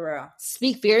real. For real.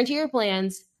 Speak fear into your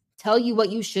plans. Tell you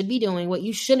what you should be doing, what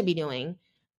you shouldn't be doing.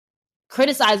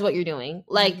 Criticize what you're doing.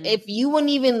 Like, if you wouldn't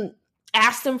even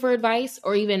ask them for advice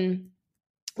or even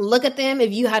look at them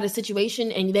if you had a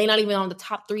situation and they're not even on the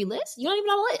top 3 list, you're not even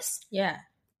on the list. Yeah.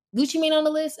 Gucci Mane on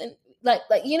the list, and like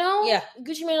you know? Yeah.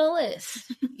 Gucci Mane on the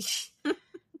list.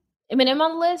 Eminem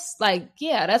on the list? Like,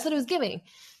 yeah, that's what it was giving.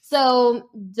 So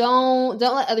don't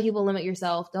let other people limit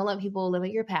yourself. Don't let people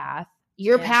limit your path.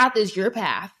 Your path is your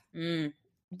path.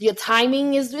 Your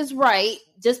timing is right.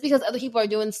 Just because other people are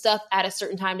doing stuff at a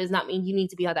certain time does not mean you need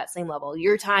to be on that same level.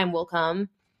 Your time will come.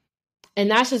 And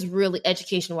that's just really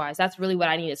education-wise. That's really what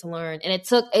I needed to learn. And it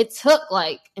took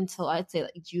like until I'd say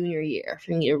like junior year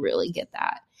for me to really get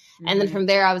that. And then from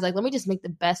there, I was like, let me just make the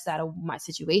best out of my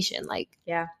situation. Like,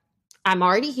 I'm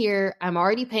already here. I'm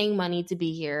already paying money to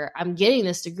be here. I'm getting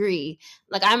this degree.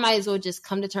 Like, I might as well just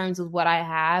come to terms with what I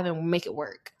have and make it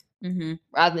work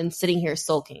rather than sitting here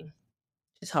sulking.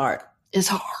 It's hard. It's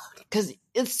hard because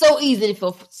it's so easy to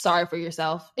feel sorry for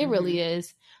yourself. It really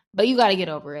is. But you got to get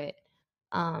over it,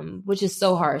 which is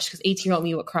so harsh because 18-year-old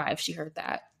me would cry if she heard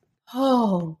that.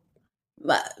 Oh,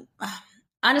 but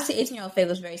honestly, 18-year-old Faith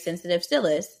was very sensitive, still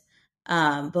is.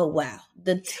 But wow,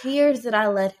 the tears that I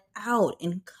let out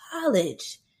in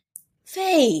college,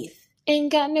 Faith.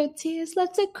 Ain't got no tears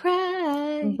left to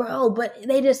cry. Bro, but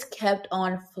they just kept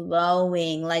on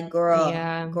flowing. Like,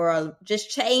 girl, just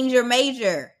change your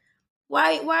major.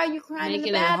 Why are you crying in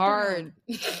the bathroom?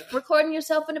 Making it hard. Recording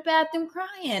yourself in the bathroom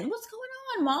crying. What's going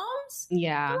on, moms?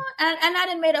 Yeah. And I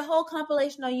done made a whole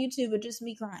compilation on YouTube of just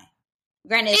me crying.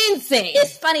 Granted, insane.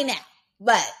 It's funny now,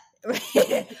 but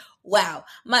wow.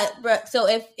 So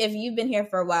if you've been here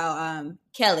for a while,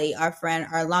 Kelly, our friend,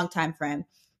 our longtime friend,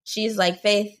 she's like,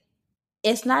 Faith,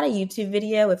 it's not a YouTube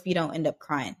video if you don't end up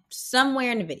crying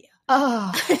somewhere in the video.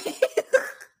 Oh,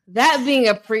 that being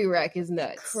a prereq is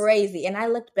nuts. Crazy. And I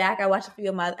looked back, I watched a few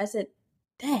of I said,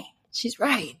 dang, she's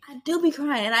right. I do be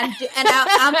crying. And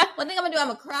one thing I'm going to do, I'm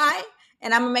going to cry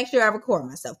and I'm going to make sure I record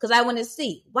myself because I want to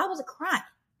see why was I crying.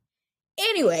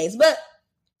 Anyways, but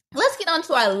let's get on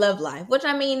to our love life, which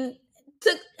I mean,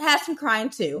 has some crying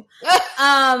too.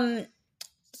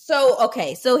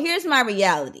 So here's my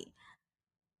reality.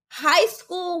 High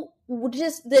school,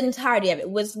 just the entirety of it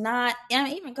was not, and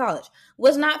even college,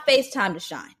 was not Faith's time to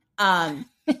shine.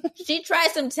 She tried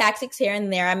some tactics here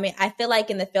and there. I mean, I feel like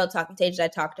in the failed talking stages, I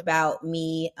talked about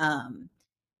me.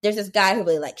 There's this guy who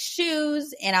really likes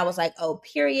shoes, and I was like, oh,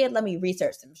 period. Let me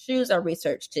research some shoes. I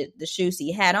researched the shoes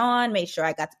he had on, made sure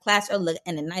I got the class or look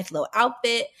in a nice little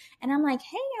outfit. And I'm like,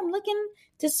 hey, I'm looking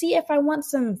to see if I want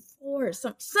some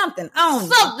something.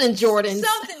 Something Jordan.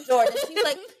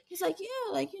 He's like,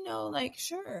 yeah, like, like,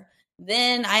 sure.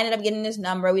 Then I ended up getting this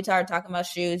number. We started talking about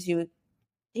shoes. He was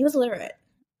illiterate.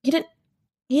 He didn't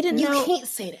know. You can't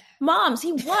say that. Moms,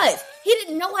 he was. He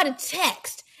didn't know how to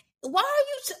text. Why are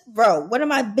you, bro, one of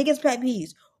my biggest pet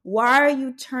peeves, why are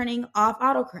you turning off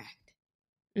autocorrect?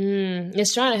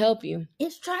 It's trying to help you.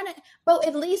 It's trying to, bro,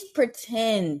 at least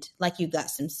pretend like you got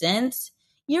some sense.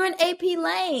 You're in AP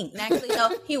Lang. Actually,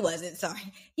 no, he wasn't. Sorry.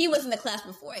 He was in the class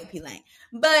before AP Lang.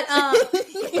 But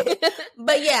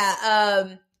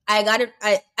yeah, I got it.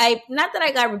 I not that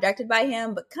I got rejected by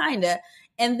him, but kind of.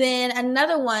 And then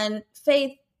another one,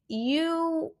 Faith,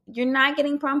 you're not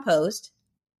getting promposed.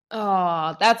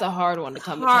 Oh, that's a hard one to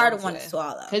come. Hard one to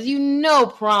swallow. Because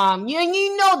prom, you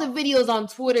the videos on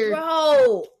Twitter,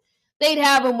 bro. They'd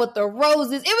have them with the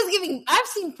roses. It was giving. I've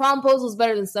seen promposals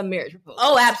better than some marriage proposals.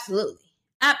 Oh, absolutely.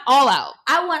 I'm all out.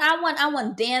 I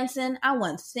want dancing. I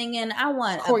want singing. I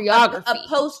want choreography. A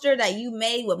poster that you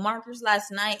made with markers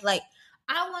last night. Like,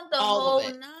 I want the whole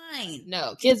nine.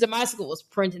 No, kids in my school was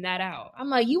printing that out. I'm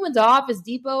like, you went to Office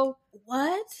Depot?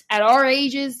 What? At our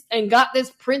ages and got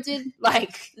this printed?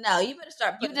 Like, no, you better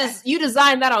start putting you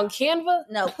designed that on Canva?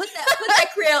 No, put that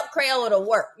Crayola to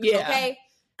work. Yeah. Okay.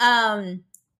 And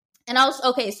also,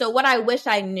 okay, so what I wish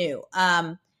I knew,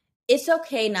 it's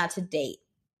okay not to date.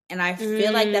 And I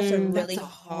feel like that's a really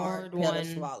hard pill to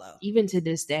swallow. Even to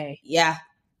this day. Yeah,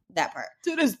 that part.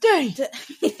 To this day.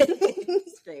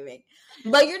 Screaming.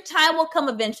 But your time will come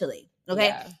eventually, okay?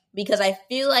 Yeah. Because I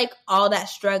feel like all that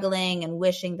struggling and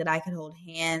wishing that I could hold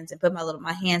hands and put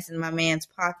my hands in my man's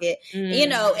pocket,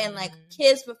 and like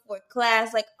kiss before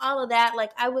class, like all of that.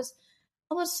 Like I was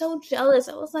so jealous.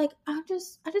 I was like, I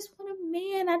just want a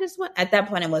man. At that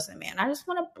point, it wasn't a man. I just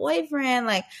want a boyfriend.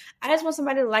 Like, I just want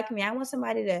somebody to like me. I want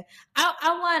somebody to,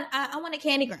 I want a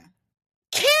candygram.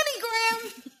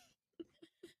 Candygram?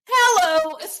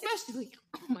 Hello. Especially,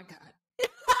 oh my God.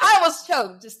 I was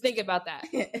choked just thinking about that.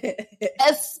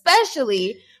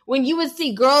 Especially when you would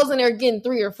see girls in there getting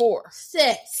 3 or 4.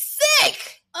 Sick.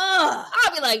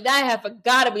 I'll be like, that heifer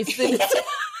gotta be sick.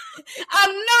 I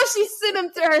know she sent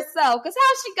them to herself because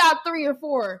how she got 3 or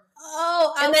 4?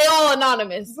 Oh, and they all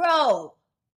anonymous, bro.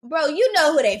 You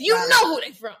know who they from. You know who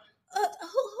they from. Who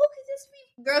could this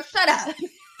be? Girl, shut up.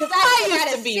 Because I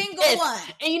had a single one.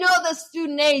 And the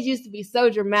student age used to be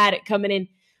so dramatic coming in.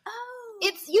 Oh,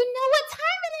 it's what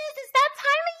time it is? It's that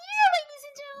time of year, ladies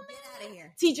and gentlemen. Get out of here.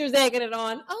 Teachers egging it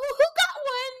on. Oh, who got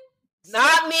one?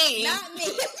 Not me.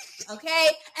 Okay,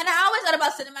 and I always thought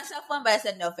about sending myself one, but I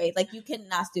said no, Faith. Like, you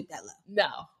cannot stoop that low.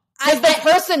 No, the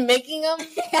person making them,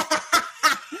 person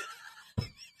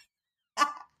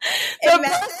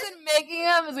making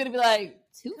them is gonna be like,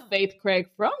 to Faith Craig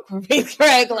from Faith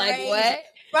Craig. Like, what?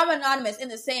 From anonymous in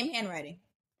the same handwriting.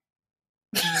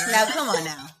 Now, come on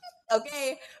now.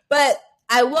 Okay? But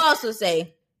I will also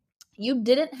say, you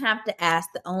didn't have to ask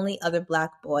the only other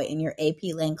Black boy in your AP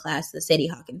Ling class the Sadie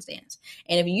Hawkins dance.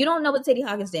 And if you don't know what Sadie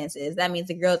Hawkins dance is, that means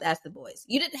the girls ask the boys.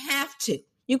 You didn't have to.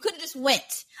 You could have just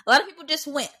went. A lot of people just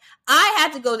went. I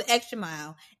had to go the extra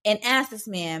mile and ask this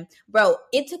man. Bro,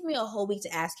 it took me a whole week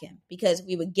to ask him because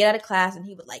we would get out of class and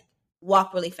he would like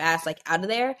walk really fast, like out of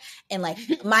there. And like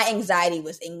my anxiety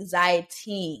was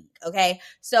anxietying. Okay.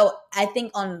 So I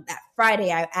think on that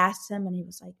Friday, I asked him and he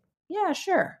was like, yeah,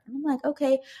 sure. And I'm like,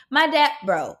 okay. My dad,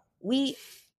 bro,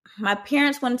 my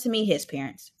parents wanted to meet his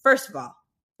parents. First of all,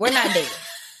 we're not dating.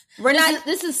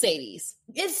 This is Sadie's.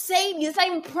 It's Sadie. It's not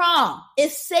even prom.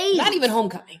 It's Sadie. Not even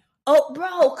homecoming. Oh,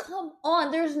 bro, come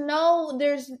on. There's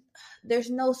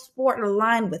no sport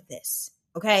aligned with this.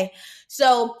 Okay.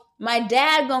 So my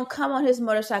dad gonna come on his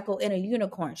motorcycle in a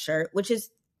unicorn shirt, which is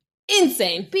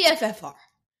insane. BFFR.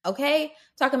 Okay.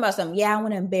 Talking about something. Yeah, I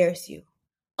want to embarrass you.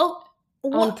 Oh,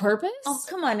 what? On purpose? Oh,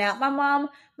 come on now. My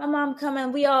mom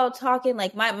coming. We all talking.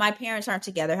 Like my parents aren't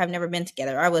together. Have never been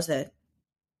together. I was a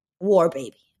war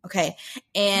baby. Okay.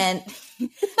 And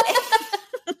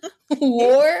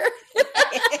war?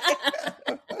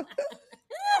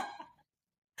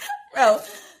 Bro,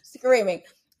 screaming.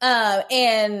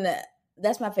 And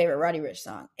that's my favorite Roddy Ricch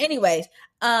song. Anyways,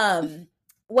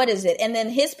 what is it? And then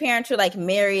his parents were like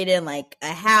married in like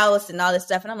a house and all this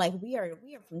stuff. And I'm like, we are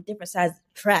from different sides of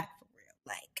the track for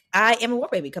real. Like I am a war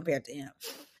baby compared to him.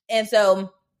 And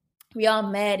so we all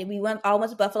met. We all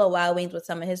went to Buffalo Wild Wings with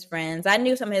some of his friends. I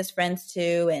knew some of his friends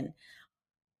too. And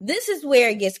this is where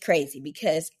it gets crazy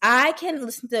because I can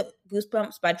listen to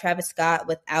Goosebumps by Travis Scott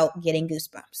without getting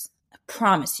goosebumps. I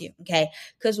promise you. Okay.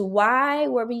 Because why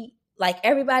were we like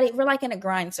everybody? We're like in a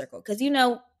grind circle. Because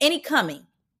any coming.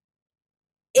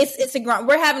 It's a grind.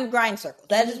 We're having grind circles.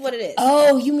 That is what it is.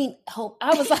 Oh, you mean hope?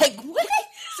 I was like, what?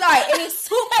 Sorry, any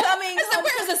soup coming?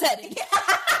 Where is this heading?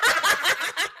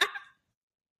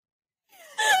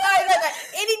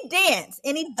 Any dance.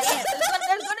 There's going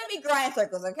to be grind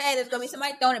circles, okay? There's going to be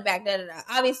somebody throwing it back.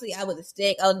 Obviously, I was a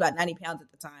stick. I was about 90 pounds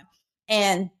at the time,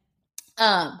 and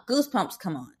Goosebumps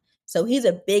come on. So he's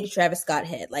a big Travis Scott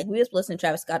head. Like we was listening to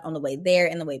Travis Scott on the way there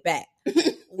and the way back.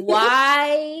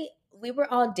 Why we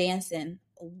were all dancing?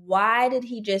 Why did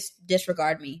he just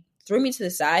disregard me? Threw me to the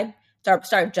side.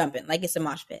 Start jumping like it's a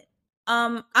mosh pit.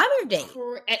 I'm your date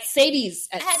at Sadie's.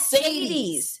 At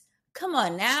Sadie's. Come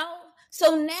on now.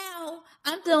 So now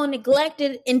I'm feeling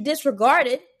neglected and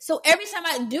disregarded. So every time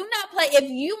I do not play, if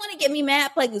you want to get me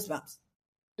mad, play Goosebumps.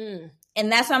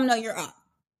 And that's how I know you're up.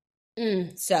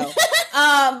 So,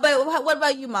 but what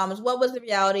about you, mamas? What was the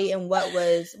reality and what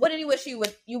did you wish you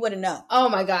would have known? Oh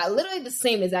my God. Literally the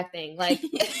same exact thing. Like,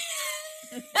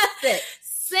 that's it.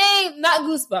 Same, not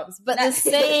Goosebumps, but the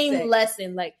same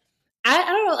lesson. Like, I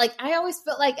don't know. Like, I always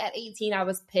felt like at 18, I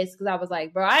was pissed because I was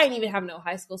like, bro, I didn't even have no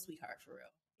high school sweetheart for real.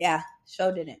 Yeah,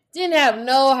 sure didn't. Didn't have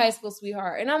no high school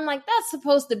sweetheart. And I'm like, that's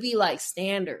supposed to be like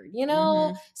standard, you know?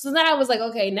 Mm-hmm. So then I was like,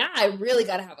 okay, now I really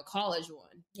got to have a college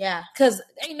one. Yeah. Because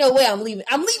ain't no way I'm leaving.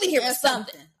 I'm leaving here for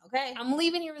something. Okay. I'm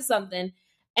leaving here for something.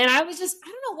 And I was just, I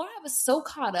don't know why I was so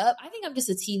caught up. I think I'm just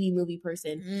a TV movie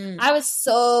person. I was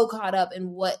so caught up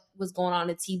in what was going on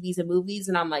in TVs and movies.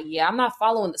 And I'm like, yeah, I'm not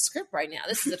following the script right now.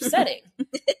 This is upsetting.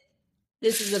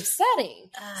 This is upsetting.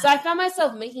 So I found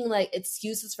myself making like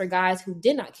excuses for guys who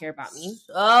did not care about me.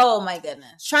 Oh my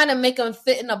goodness. Trying to make them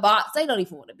fit in a box they don't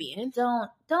even want to be in. Don't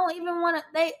even want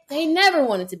to. They never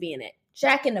wanted to be in it.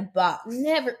 Jack in the box.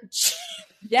 Never.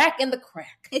 Jack in the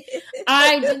crack.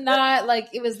 I did not like,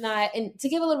 it was not, and to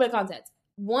give a little bit of context,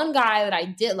 one guy that I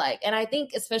did like, and I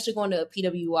think especially going to a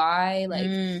PWI, like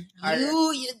you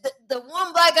the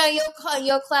one black guy in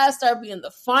your class started being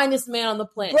the finest man on the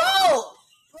planet. Bro,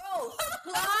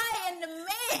 supply and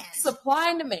demand. Supply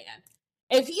and demand.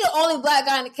 If he the only black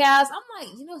guy in the cast, I'm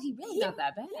like, he really not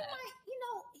that bad.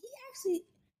 He actually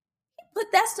put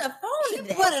that stuff on.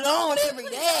 He put it on every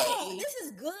day. This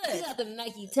is good. He got the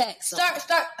Nike Tech. Start.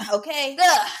 Okay.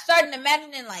 Starting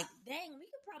imagining like, dang, we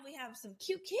could probably have some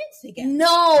cute kids together.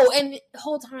 No, and the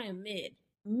whole time mid,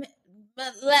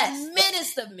 but less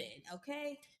middest of mid.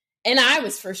 Okay. And I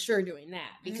was for sure doing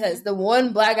that because the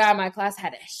one black guy in my class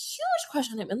had a huge crush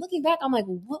on him. And looking back, I'm like,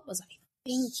 what was I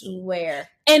thinking? Where?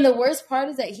 And the worst part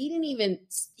is that he didn't even,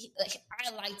 I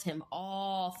liked him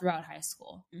all throughout high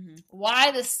school.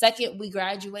 Why the second we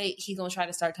graduate, he gonna try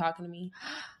to start talking to me?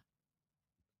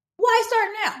 Why start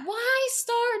now? Why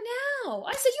start now?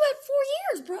 I said, you had 4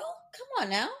 years, bro. Come on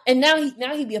now. And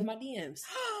now he be up my DMs.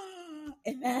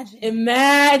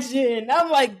 Imagine.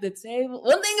 I'm like, the table.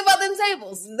 One thing about them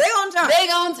tables, they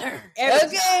gonna turn.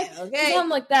 Okay. I'm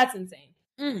like, that's insane.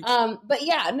 But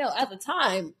yeah, no, at the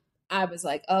time, I was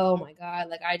like, oh my God,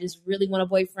 like, I just really want a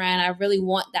boyfriend. I really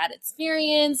want that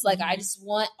experience. Like, I just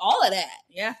want all of that.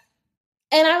 Yeah.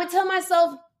 And I would tell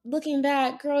myself, looking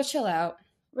back, girl, chill out.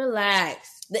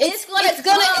 Relax. It's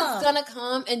gonna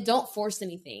come, and don't force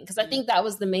anything. Because I think that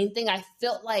was the main thing. I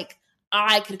felt like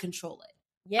I could control it.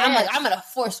 Yeah. I'm like, I'm gonna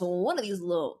force one of these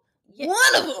little, one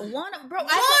of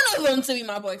them to be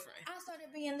my boyfriend. I started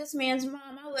being this man's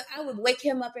mom. I would wake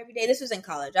him up every day. This was in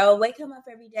college. I would wake him up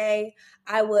every day.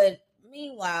 I would,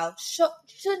 meanwhile,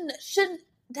 shouldn't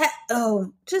that,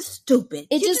 just stupid.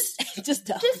 It just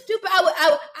dumb. Just stupid.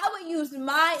 I would use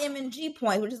my M&G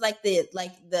points, which is like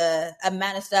the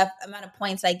amount of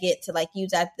points I get to like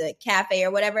use at the cafe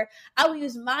or whatever. I would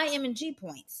use my M&G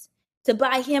points to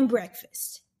buy him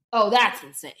breakfast. Oh, that's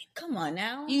insane. Come on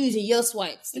now. You using your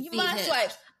swipes to feed my him.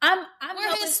 Swipes. I'm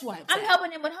his swipes I'm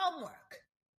helping him with homework.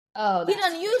 Oh, he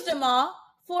done used them all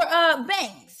for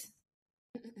bangs.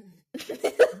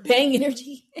 Bang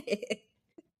energy.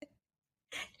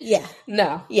 Yeah.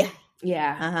 No. Yeah.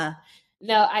 Yeah. Uh-huh.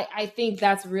 No, I think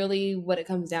that's really what it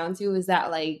comes down to, is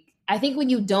that, like, I think when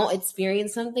you don't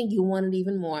experience something, you want it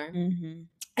even more. Mm-hmm.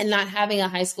 And not having a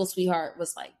high school sweetheart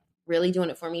was like really doing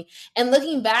it for me. And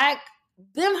looking back,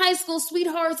 them high school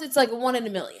sweethearts, it's like 1 in a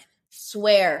million.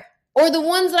 Swear. Or the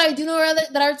ones that I do know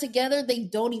that are together, they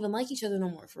don't even like each other no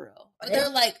more, for real. Or they're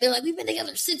like, we've been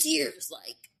together 6 years.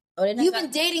 Like, you've been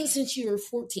dating since you were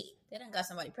 14. They done got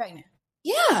somebody pregnant.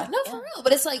 Yeah, no, for real.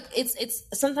 But it's like, it's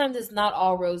sometimes it's not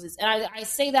all roses. And I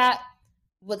say that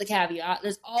with a caveat.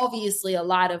 There's obviously a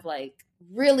lot of like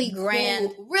really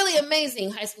grand, cool, really amazing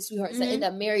high school sweethearts that end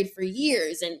up married for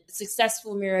years and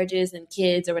successful marriages and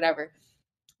kids or whatever.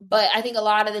 But I think a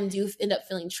lot of them do end up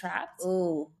feeling trapped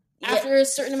after a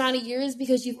certain amount of years,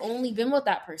 because you've only been with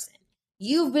that person.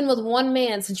 You've been with one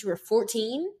man since you were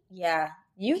 14. Yeah.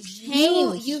 You've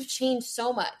changed. You've changed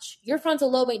so much. Your frontal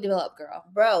lobe ain't developed, girl.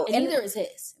 Bro. And neither is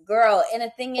his. Girl. And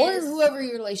the thing is, or whoever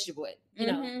your relationship with, you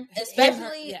know.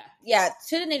 Especially,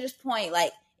 to the ninja's point,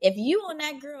 like, if you and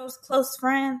that girl's close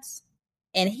friends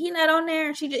and he not on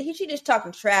there, she just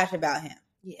talking trash about him.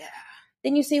 Yeah.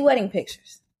 Then you see wedding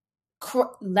pictures.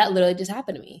 That literally just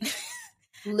happened to me.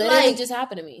 Just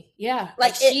happened to me. Yeah.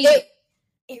 Like it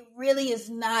really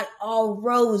is not all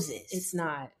roses. It's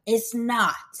not. It's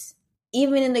not.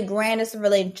 Even in the grandest of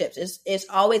relationships, it's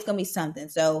always going to be something.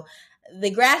 So the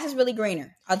grass is really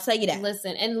greener. I'll tell you that.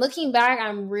 Listen, and looking back,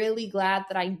 I'm really glad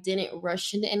that I didn't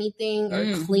rush into anything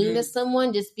or cling to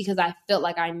someone just because I felt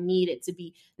like I needed to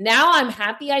be. Now I'm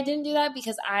happy I didn't do that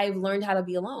because I've learned how to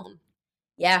be alone.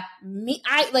 Yeah.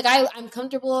 I'm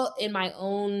comfortable in my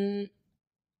own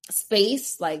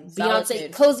space, like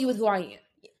Beyonce, cozy with who I am.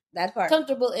 That part.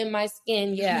 Comfortable in my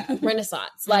skin, yeah.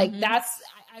 Renaissance. Like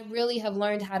I really have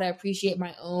learned how to appreciate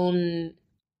my own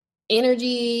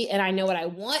energy, and I know what I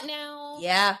want now.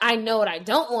 Yeah. I know what I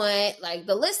don't want. Like,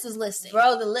 the list is listed.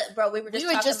 Bro, we were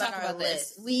just talking about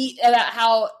this. About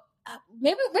how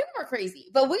maybe we're crazy,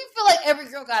 but we feel like every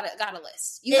girl got a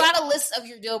list. You got a list of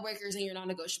your deal breakers and your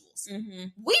non-negotiables. Mm-hmm.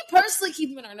 We personally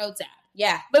keep them in our notes app.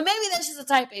 Yeah, but maybe that's just a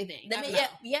type A thing.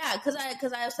 Yeah,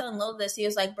 because I was telling Lola this. He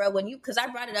was like, bro, because I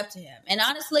brought it up to him, and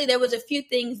honestly, there was a few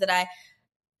things that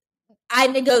I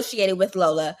negotiated with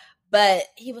Lola, but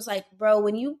he was like, bro,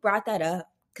 when you brought that up,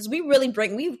 because we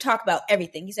talk about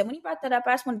everything. He said, when you brought that up,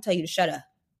 I just want to tell you to shut up.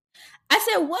 I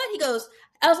said, what? He goes,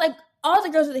 I was like, all the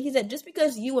girls, he said, just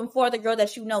because you and 4 other girls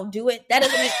that you know do it, that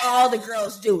doesn't mean all the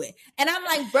girls do it. And I'm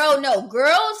like, bro, no,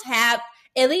 girls have,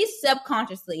 at least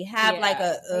subconsciously, have like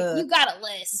you got a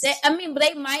list. But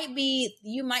they might be,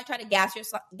 you might try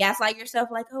to gaslight yourself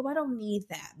like, oh, I don't need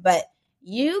that. But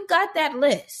you got that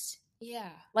list.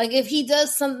 Yeah. Like, if he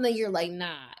does something that you're like,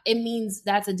 nah, it means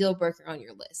that's a deal breaker on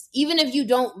your list. Even if you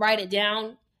don't write it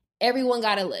down, everyone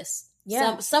got a list.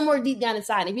 Yeah. Somewhere deep down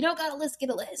inside. If you don't got a list,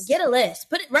 get a list. Get a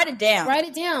list. Write it down. Write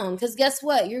it down. Because guess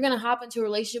what? You're going to hop into a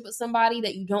relationship with somebody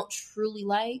that you don't truly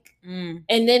like. And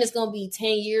then it's going to be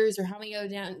 10 years or how many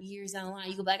years down the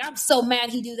line. You go like, I'm so mad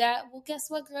he do that. Well, guess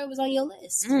what, girl? It was on your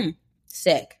list.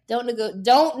 Sick. Don't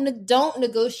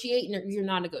negotiate your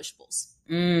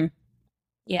non-negotiables.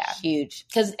 Yeah. Huge.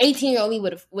 Because 18-year-old me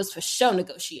was for sure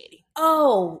negotiating.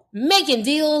 Oh. Making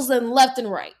deals and left and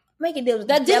right. Making deals.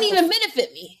 That didn't even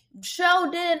benefit me. Show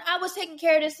didn't. I was taking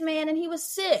care of this man and he was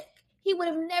sick. He would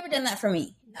have never done that for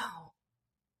me. No.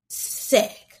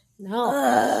 Sick.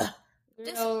 No.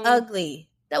 This ugly.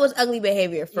 That was ugly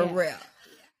behavior for real.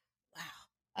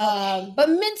 Wow. But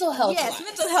mental health. Yes,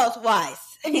 mental health wise.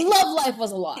 Love life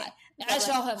was a lot. As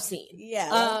y'all have seen.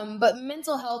 Yeah. But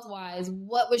mental health wise,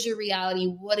 what was your reality?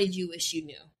 What did you wish you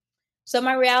knew? So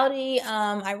my reality,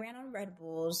 I ran on Red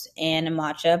Bulls and a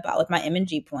matcha, bought with my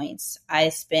M&G points. I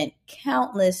spent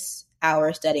countless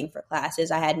hours studying for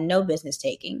classes I had no business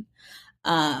taking.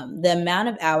 The amount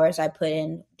of hours I put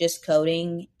in just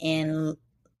coding and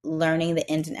learning the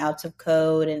ins and outs of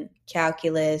code and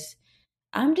calculus,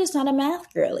 I'm just not a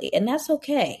math girly, and that's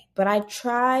okay. But I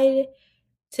tried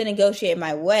to negotiate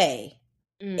my way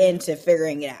into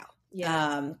figuring it out.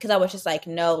 Yeah. Because I was just like,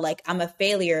 no, like I'm a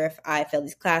failure if I fail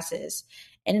these classes.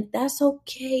 And that's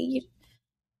okay.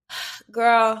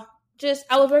 Girl,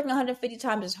 I was working 150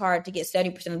 times as hard to get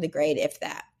 70% of the grade, if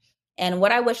that. And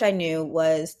what I wish I knew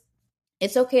was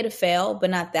it's okay to fail, but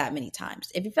not that many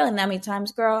times. If you're failing that many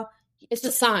times, girl, it's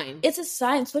a sign. It's a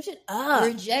sign. Switch it up.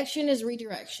 Rejection is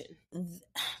redirection.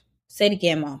 Say it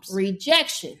again, moms.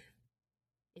 Rejection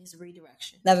is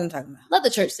redirection. That's what I'm talking about. Let the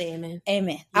church say amen.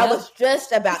 Amen. Yep. I was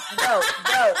just about bro.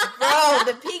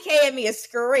 The PK in me is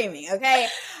screaming. Okay.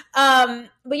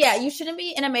 But yeah, you shouldn't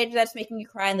be in a major that's making you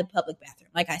cry in the public bathroom,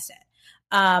 like I said.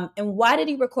 And why did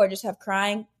he record yourself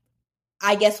crying?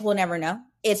 I guess we'll never know.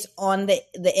 It's on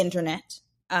the internet,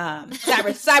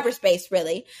 cyberspace,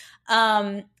 really.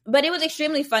 But it was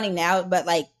extremely funny now. But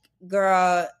like,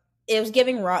 girl, it was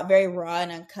giving very raw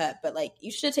and uncut. But like,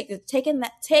 you should take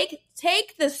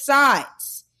the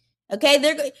signs.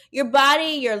 Okay, your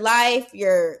body, your life,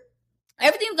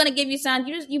 everything's gonna give you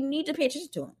signs. You need to pay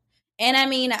attention to them. And I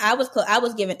mean, it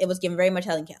was given very much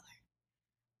Helen Keller.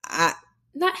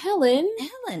 Not Helen.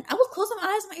 I was closing my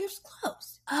eyes, my ears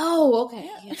closed. Oh, okay.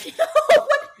 Yeah.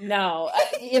 No,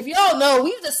 if y'all know,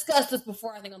 we've discussed this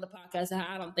before, I think, on the podcast, and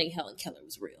I don't think Helen Keller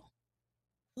was real.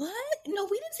 What? No,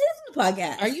 we didn't say this on the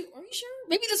podcast. Are you sure?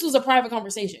 Maybe this was a private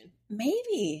conversation.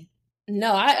 Maybe.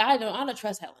 No, I don't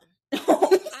trust Helen.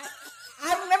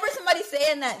 I remember somebody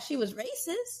saying that she was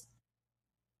racist.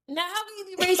 Now, how can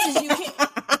you be racist?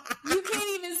 You can't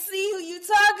even see who you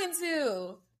talking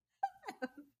to.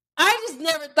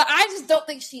 I just don't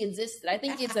think she existed. I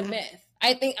think it's a myth.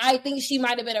 I think she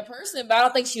might have been a person, but I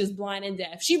don't think she was blind and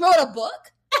deaf. She wrote a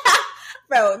book?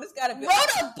 Bro, this gotta be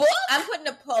wrote a book? I'm putting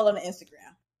a poll on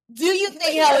Instagram. Do you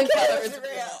think Helen Keller is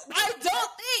real?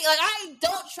 I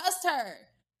don't trust her.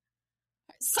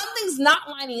 Something's not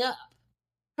lining up.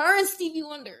 Her and Stevie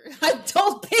Wonder. I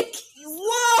don't think.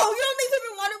 Whoa, you don't think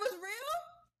Stevie Wonder was real?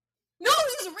 No,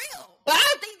 he's real. But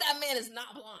I think that man is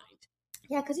not blind.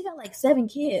 Yeah, because he got like 7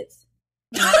 kids.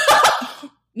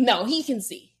 No, he can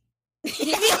see.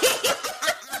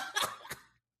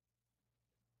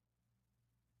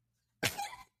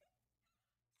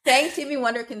 Saying Stevie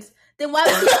Wonder can. Then why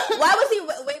was he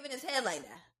waving his head like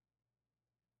that?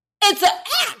 It's an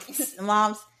act,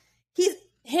 moms.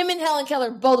 Him and Helen Keller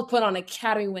both put on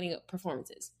Academy-winning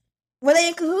performances. Were they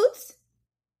in cahoots?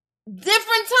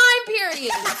 Different time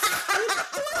periods. What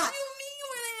do you mean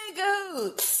were they in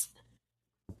cahoots?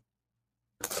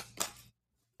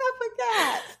 I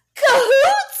forgot.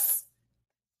 Cahoots?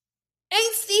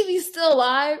 Ain't Stevie still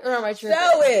alive? Or am I tripping?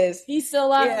 So is. He's still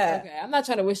alive? Yeah. Okay, I'm not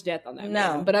trying to wish death on that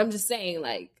man, but I'm just saying,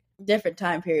 like... Different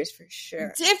time periods for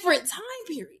sure. Different time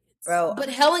periods. Bro. But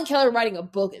Helen Keller writing a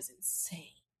book is insane.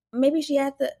 Maybe she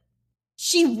had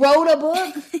She wrote a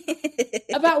book?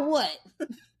 About what?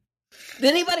 Did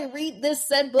anybody read this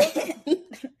said book?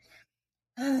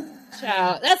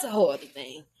 Child, that's a whole other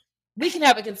thing. We can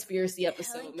have a conspiracy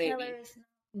episode, Helen maybe. Keller's...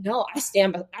 No, I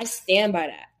stand by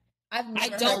that. I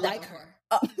don't like her.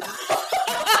 Oh.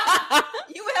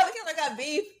 You and Helen Keller got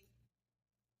beef?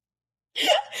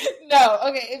 No,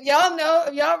 okay. If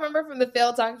y'all remember from the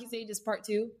failed talking stages part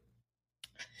 2,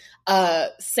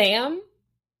 Sam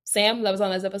that was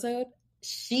on this episode,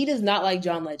 she does not like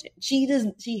John Legend. She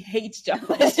hates John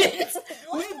Legend.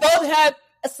 We both have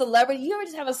a celebrity. You ever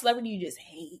just have a celebrity you just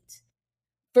hate?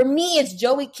 For me, it's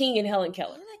Joey King and Helen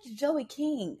Keller. I like Joey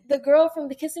King. The girl from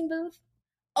the Kissing Booth?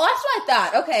 Oh, that's what I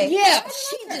thought. Okay. Yeah,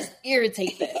 she just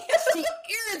irritates me. She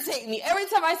irritates me. Every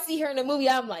time I see her in a movie,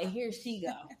 I'm like, here she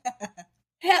go.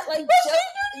 Like,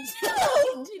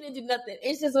 she didn't do nothing.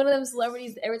 It's just one of them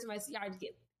celebrities that every time I see her, I just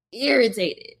get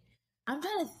irritated. I'm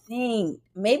trying to think.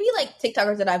 Maybe like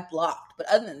TikTokers that I've blocked, but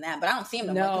other than that, but I don't see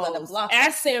them no more because I've blocked.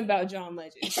 Ask Sam about John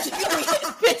Legend. She's gonna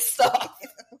get pissed off.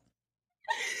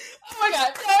 Oh my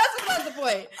god, no, that's besides the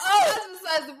point. That's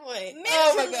besides the point. Mentally,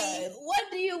 oh my god, what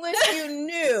do you wish you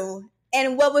knew,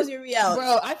 and what was your reality?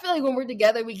 Bro, I feel like when we're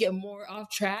together, we get more off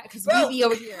track because we be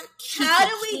over here. How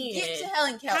do we get to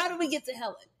Helen Keller? How do we get to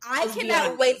Helen? I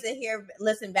cannot wait to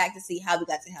listen back to see how we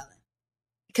got to Helen.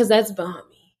 Because that's behind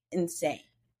me. Insane.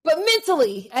 But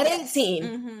mentally, at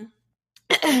 18,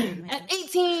 at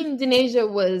 18, Denasia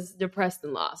was depressed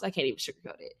and lost. I can't even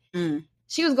sugarcoat it.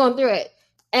 She was going through it.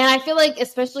 And I feel like,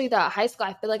 especially the high school,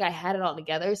 I feel like I had it all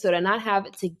together. So to not have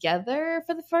it together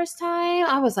for the first time,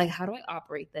 I was like, how do I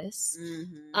operate this?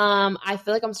 I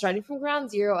feel like I'm starting from ground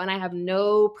zero and I have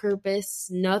no purpose.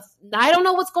 I don't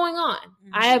know what's going on.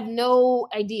 I have no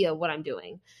idea what I'm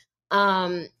doing.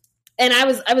 And I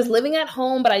was living at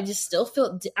home, but I just still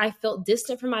felt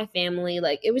distant from my family.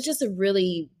 Like, it was just a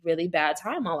really, really bad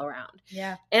time all around.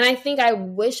 Yeah. And I think I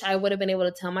wish I would have been able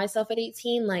to tell myself at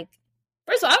 18, like,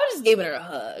 first of all, I would have just given her a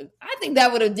hug. I think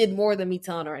that would have did more than me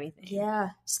telling her anything. Yeah.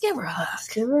 Just give her a hug.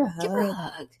 Give her a hug. Give her a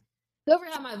hug. Whoever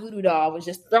had my voodoo doll was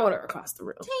just throwing her across the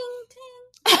room.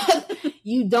 Ting, ting.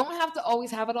 You don't have to always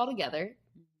have it all together.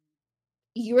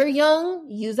 You're young.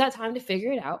 Use that time to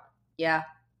figure it out. Yeah.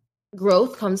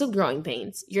 Growth comes with growing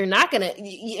pains. You're not going to,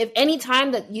 if any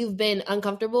time that you've been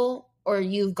uncomfortable or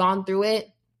you've gone through it,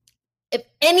 if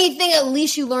anything, at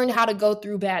least you learned how to go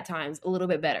through bad times a little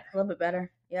bit better. A little bit better.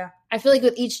 Yeah. I feel like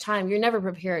with each time, you're never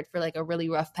prepared for like a really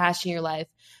rough patch in your life.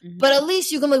 But at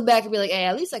least you can look back and be like, hey,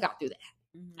 at least I got through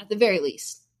that. At the very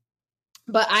least.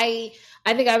 But I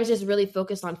think I was just really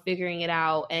focused on figuring it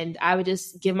out. And I would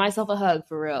just give myself a hug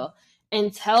for real.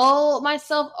 And tell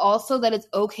myself also that it's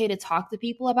okay to talk to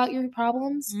people about your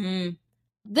problems.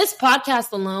 This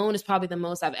podcast alone is probably the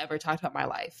most I've ever talked about my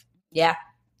life. Yeah.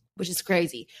 Which is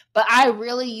crazy. But I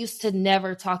really used to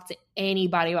never talk to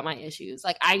anybody about my issues.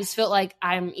 Like, I just felt like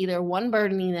I'm either one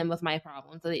burdening them with my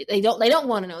problems. They don't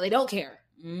want to know. They don't care.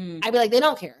 I'd be like, they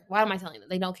don't care. Why am I telling them?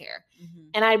 They don't care.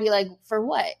 And I'd be like, for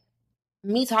what?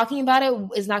 Me talking about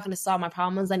it is not going to solve my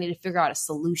problems. I need to figure out a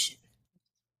solution.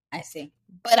 I see.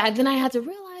 But then I had to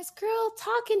realize, girl,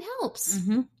 talking helps.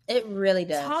 It really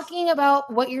does. Talking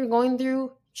about what you're going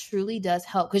through truly does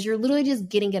help because you're literally just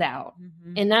getting it out.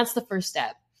 And that's the first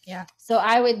step. Yeah. So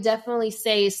I would definitely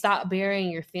say stop burying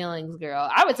your feelings, girl.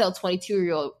 I would tell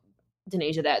 22-year-old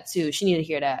Denasia that too. She needed to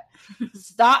hear that.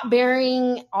 Stop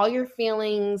burying all your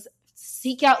feelings.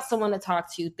 Seek out someone to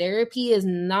talk to. Therapy is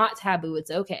not taboo.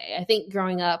 It's okay. I think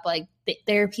growing up, like,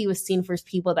 therapy was seen for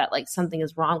people that, like, something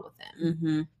is wrong with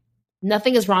them.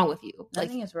 Nothing is wrong with you.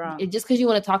 Nothing is wrong. Just because you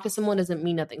want to talk to someone doesn't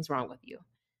mean nothing's wrong with you.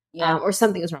 Yeah. Or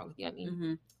something is wrong with you, I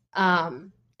mean.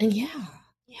 And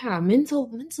yeah,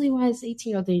 mentally wise,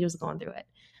 18-year-old Denasia was going through it.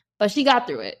 But she got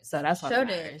through it, so that's what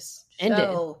matters.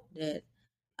 Did.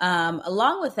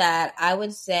 Along with that, I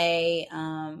would say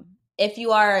if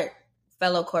you are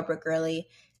fellow corporate girly,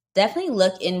 definitely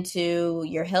look into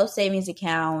your health savings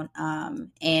account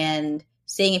and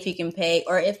seeing if you can pay,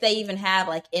 or if they even have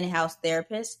like in-house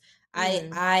therapists.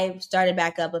 I started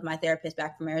back up with my therapist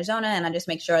back from Arizona, and I just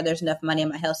make sure there's enough money in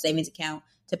my health savings account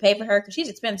to pay for her because she's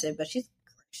expensive, but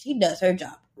she does her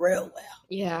job real well.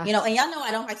 Yeah. You know, and y'all know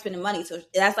I don't like spending money. So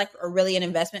that's like really an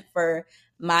investment for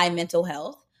my mental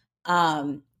health.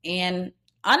 And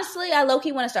honestly, I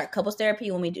low-key want to start couples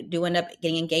therapy when we do end up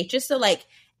getting engaged. Just so like,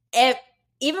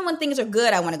 even when things are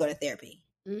good, I want to go to therapy.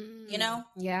 You know?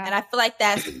 Yeah. And I feel like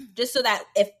that's just so that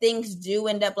if things do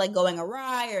end up like going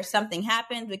awry or something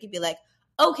happens, we could be like,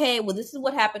 okay, well, this is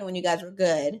what happened when you guys were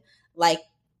good. Like,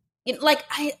 you know,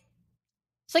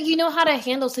 it's like you know how to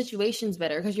handle situations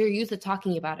better because you're used to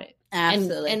talking about it.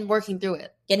 Absolutely. And working through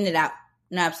it. Getting it out.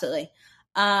 No, absolutely.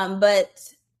 But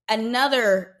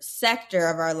another sector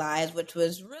of our lives, which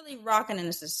was really rocking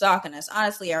us and socking us,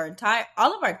 honestly, all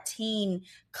of our teen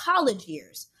college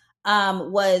years,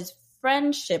 was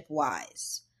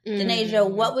friendship-wise. Denasia,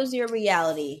 what was your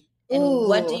reality? And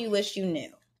what do you wish you knew?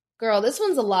 Girl, this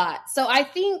one's a lot. So I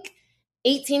think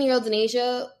 18-year-old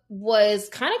Denasia was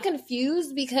kind of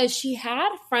confused because she had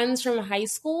friends from high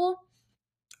school.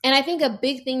 And I think a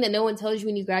big thing that no one tells you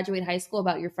when you graduate high school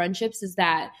about your friendships is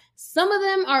that some of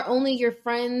them are only your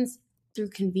friends through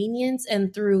convenience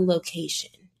and through location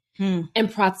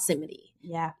and proximity.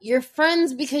 Yeah. You're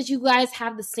friends because you guys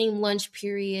have the same lunch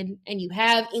period and you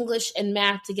have English and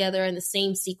math together in the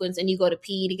same sequence and you go to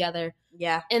PE together.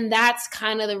 Yeah. And that's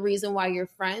kind of the reason why you're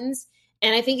friends.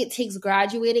 And I think it takes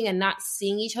graduating and not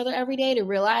seeing each other every day to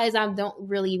realize I don't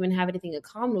really even have anything in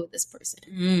common with this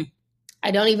person. I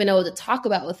don't even know what to talk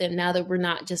about with him now that we're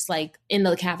not just like in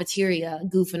the cafeteria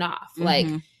goofing off. Like,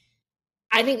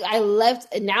 I think I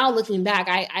left, now looking back,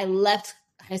 I left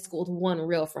high school with one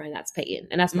real friend. That's Peyton.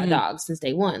 And that's my dog since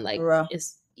day one. Like,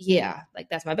 like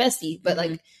that's my bestie. But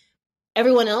like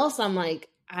everyone else, I'm like,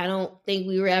 I don't think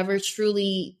we were ever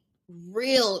truly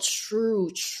real, true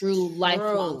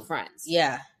lifelong friends.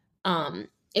 Yeah.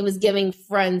 It was giving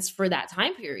friends for that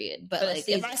time period. But like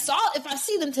if I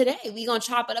see them today, we gonna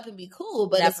chop it up and be cool.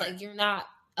 But it's like you're not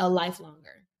a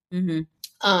lifelonger.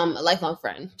 A lifelong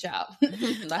friend, child.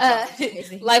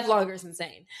 Lifelonger is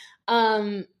insane.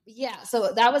 Yeah,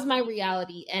 so that was my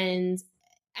reality. And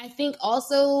I think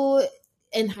also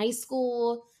in high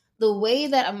school, the way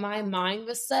that my mind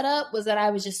was set up was that I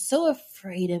was just so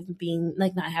afraid of being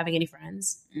like not having any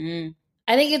friends.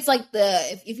 I think it's like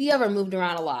if you ever moved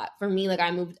around a lot, for me, like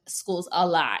I moved schools a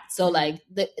lot. So like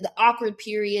the awkward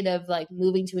period of like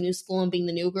moving to a new school and being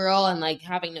the new girl and like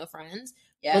having no friends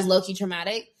was low-key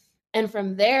traumatic. And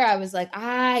from there, I was like,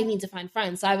 I need to find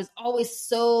friends. So I was always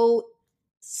so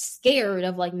scared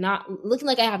of like not looking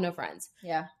like I have no friends.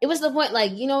 Yeah. It was the point,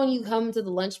 like, you know, when you come to the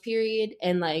lunch period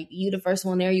and like you the first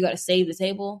one there, you got to save the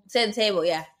table. Set the table,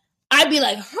 yeah. I'd be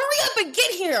like, hurry up and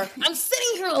get here. I'm sitting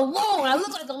here alone. I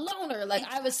look like a loner. Like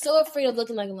I was so afraid of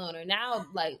looking like a loner. Now,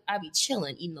 like I'd be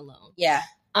chilling, eating alone. Yeah.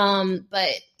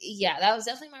 But yeah, that was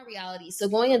definitely my reality. So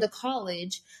going into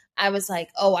college, I was like,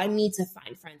 oh, I need to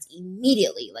find friends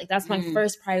immediately. Like that's my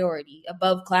first priority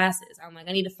above classes. I'm like,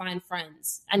 I need to find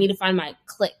friends. I need to find my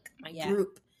clique, my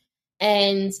group.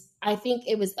 And I think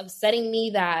it was upsetting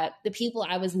me that the people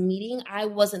I was meeting, I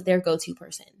wasn't their go-to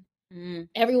person.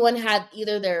 Everyone had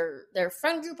either their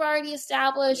friend group already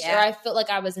established, or I felt like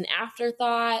I was an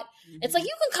afterthought. It's like,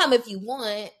 you can come if you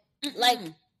want, like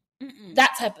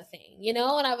that type of thing, you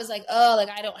know? And I was like, oh, like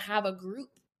I don't have a group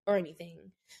or anything.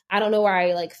 I don't know where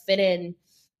I like fit in.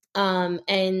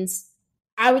 And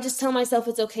I would just tell myself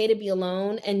it's okay to be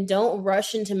alone and don't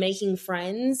rush into making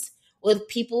friends with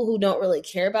people who don't really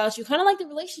care about you. Kind of like the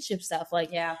relationship stuff.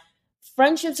 Like,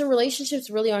 friendships and relationships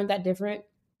really aren't that different.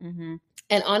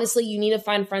 And honestly, you need to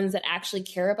find friends that actually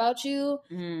care about you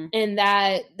and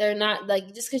that they're not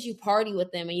like, just because you party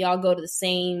with them and y'all go to the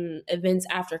same events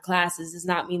after classes does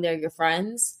not mean they're your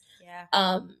friends.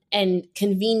 And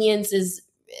convenience is,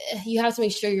 you have to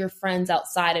make sure you're friends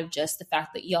outside of just the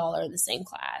fact that y'all are in the same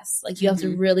class. Like you have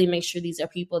to really make sure these are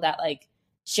people that like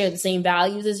share the same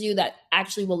values as you, that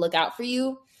actually will look out for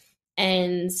you.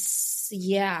 And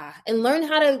and learn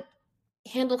how to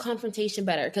handle confrontation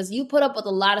better, because you put up with a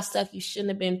lot of stuff you shouldn't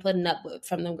have been putting up with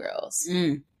from them girls.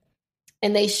 And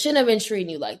they shouldn't have been treating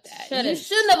you like that. You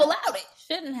shouldn't have allowed it.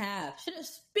 Shouldn't have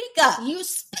speak up. You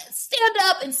stand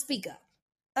up and speak up.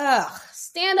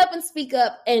 Stand up and speak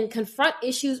up and confront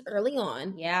issues early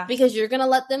on. Because you're gonna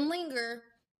let them linger,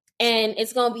 and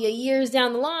it's gonna be a years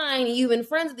down the line and you've been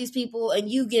friends with these people and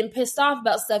you getting pissed off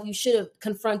about stuff you should have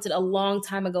confronted a long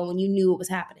time ago when you knew what was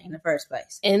happening in the first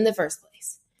place.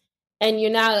 And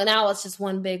you're now it's just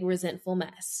one big resentful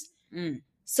mess.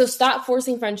 So stop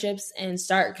forcing friendships and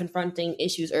start confronting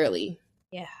issues early.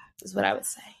 Is what I would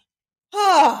say.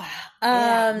 No,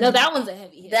 that one's a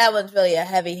heavy hitter. That one's really a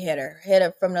heavy hitter. Hit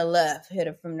her from the left, hit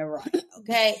her from the right.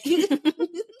 Okay.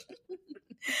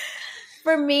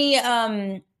 For me,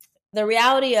 the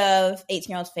reality of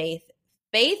 18-year-old Faith.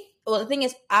 Well, the thing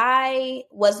is, I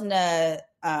wasn't an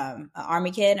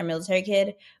army kid, a military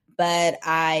kid, but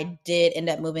I did end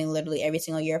up moving literally every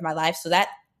single year of my life. So that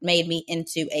made me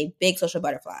into a big social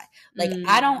butterfly. Like,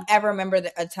 I don't ever remember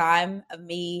a time of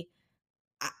me,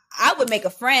 I would make a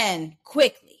friend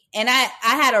quickly. And I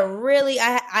had a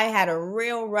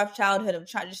real rough childhood of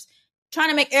trying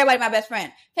to make everybody my best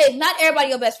friend. Hey, not everybody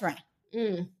your best friend.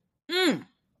 I'd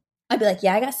be like,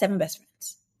 I got 7 best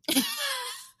friends.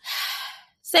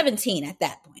 17 at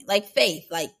that point. Like, Faith,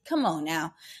 like, come on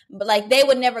now. But like, they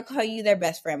would never call you their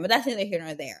best friend, but that's neither here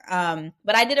nor there.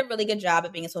 But I did a really good job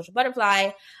at being a social butterfly.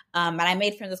 And I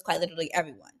made friends with quite literally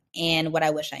everyone. And what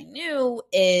I wish I knew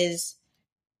is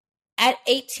at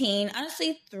 18,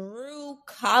 honestly, through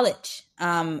college,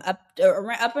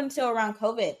 up until around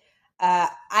COVID,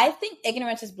 I think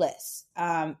ignorance is bliss.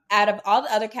 Out of all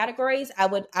the other categories, I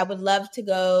would love to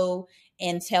go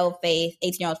and tell Faith,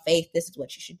 18-year-old Faith, this is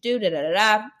what you should do,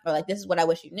 or like, this is what I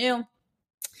wish you knew.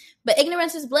 But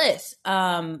ignorance is bliss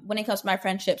when it comes to my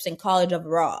friendships in college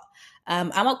overall.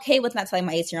 I'm okay with not telling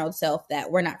my 18-year-old self that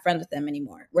we're not friends with them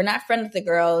anymore. We're not friends with the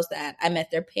girls that I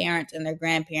met their parents and their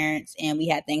grandparents, and we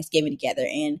had Thanksgiving together,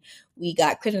 and we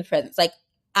got Christmas presents. Like,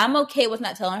 I'm okay with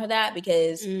not telling her that,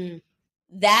 because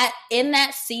that in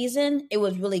that season, it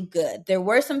was really good. There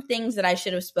were some things that I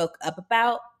should have spoke up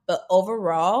about, but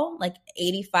overall, like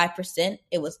 85%,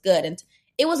 it was good. And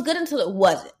it was good until it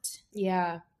wasn't.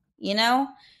 Yeah. You know?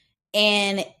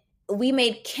 And we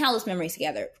made countless memories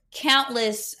together.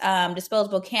 Countless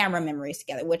disposable camera memories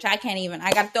together, which I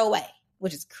got to throw away,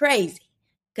 which is crazy.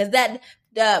 Because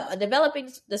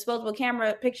developing disposable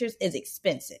camera pictures is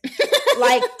expensive.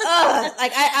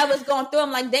 I was going through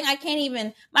them like, dang, I can't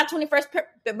even, my 21st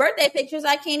birthday pictures,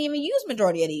 I can't even use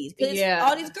majority of these because it's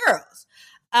all these girls.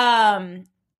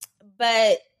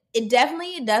 But it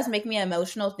definitely does make me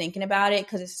emotional thinking about it,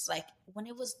 because it's like, when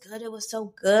it was good, it was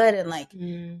so good. And like,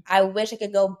 I wish I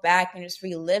could go back and just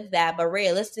relive that. But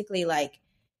realistically, like,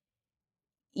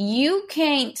 you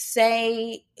can't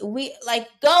say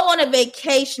go on a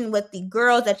vacation with the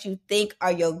girls that you think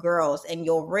are your girls, and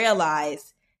you'll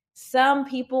realize some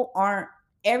people aren't.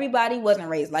 Everybody wasn't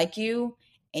raised like you,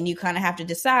 and you kind of have to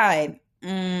decide.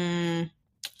 Like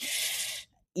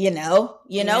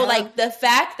the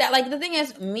fact that the thing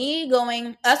is,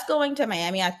 us going to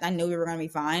Miami, I knew we were going to be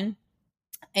fine,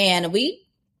 and we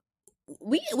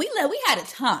had a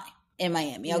time in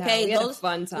Miami. Okay, we had a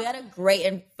fun time. We had a great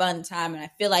and fun time, and I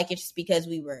feel like it's just because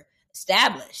we were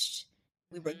established,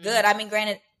 we were good. I mean,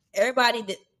 granted, everybody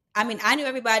did. I mean, I knew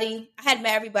everybody. I had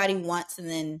met everybody once, and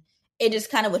then it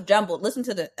just kind of was jumbled. Listen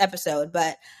to the episode,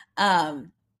 but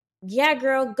yeah,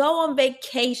 girl, go on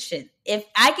vacation. If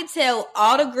I could tell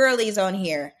all the girlies on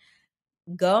here,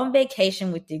 go on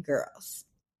vacation with your girls.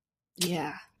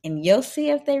 Yeah, and you'll see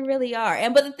if they really are.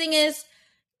 But the thing is,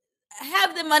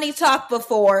 have the money talk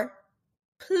before.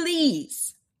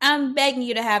 Please, I'm begging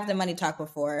you to have the money talk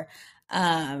before,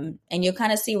 and you'll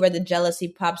kind of see where the jealousy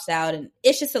pops out, and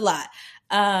it's just a lot.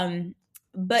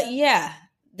 But yeah,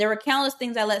 there were countless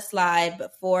things I let slide,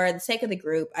 but for the sake of the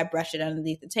group, I brushed it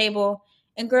underneath the table.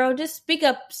 And girl, just speak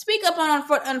up on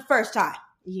the first time.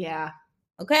 Yeah,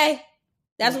 okay.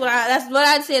 That's what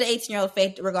I'd say to 18-year-old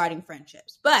Faith regarding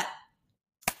friendships. But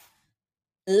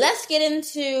let's get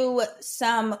into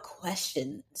some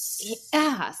questions.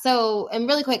 Yeah. So, and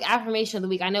really quick, affirmation of the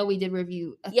week. I know we did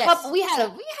review a couple. We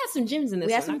had some gems in this.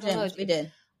 We had some gems. We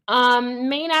did.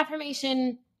 Main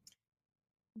affirmation: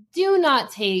 do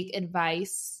not take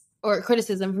advice or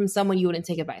criticism from someone you wouldn't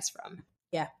take advice from.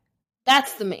 Yeah.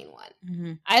 That's the main one.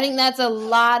 Mm-hmm. I think that's a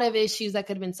lot of issues that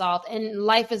could have been solved. And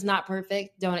life is not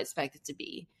perfect. Don't expect it to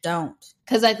be. Don't.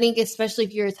 Because I think especially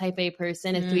if you're a type A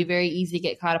person, it's going to be very easy to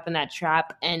get caught up in that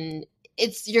trap. And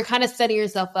you're kind of setting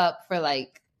yourself up for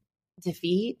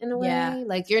defeat in a way. Yeah.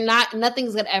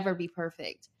 Nothing's going to ever be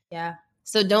perfect. Yeah.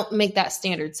 So don't make that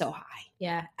standard so high.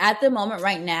 Yeah. At the moment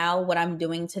right now, what I'm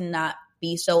doing to not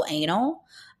be so anal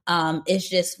is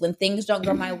just when things don't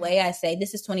go my way, I say,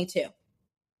 this is 22.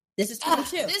 This is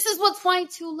 22. This is what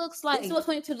 22 looks like. This is what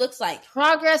 22 looks like.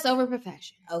 Progress over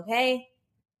perfection. Okay.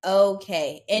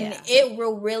 And it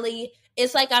will really,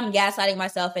 it's like I'm gaslighting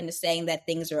myself into saying that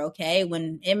things are okay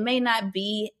when it may not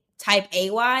be type A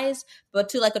wise, but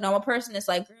to a normal person, it's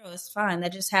like, girl, it's fine.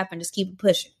 That just happened. Just keep it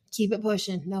pushing. Keep it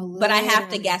pushing. No, but I have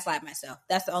to gaslight myself.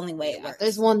 That's the only way it works.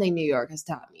 There's one thing New York has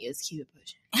taught me is keep it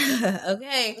pushing.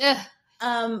 Okay. Yeah.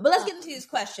 But let's get into these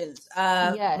questions.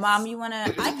 Yes. Mom, you want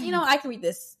to, I can read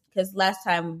this. Because last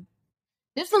time,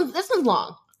 this one's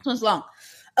long. This one's long.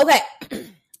 Okay.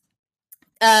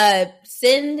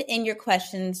 Send in your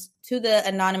questions to the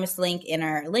anonymous link in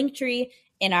our link tree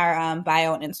in our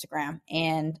bio on Instagram.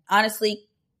 And honestly,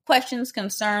 questions,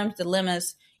 concerns,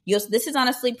 dilemmas. This is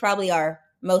honestly probably our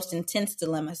most intense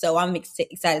dilemma. So I'm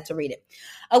excited to read it.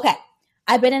 Okay.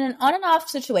 I've been in an on and off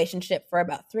situationship for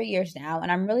about 3 years now, and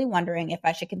I'm really wondering if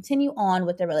I should continue on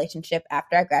with the relationship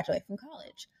after I graduate from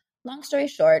college. Long story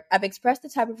short, I've expressed the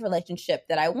type of relationship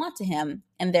that I want to him,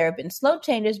 and there have been slow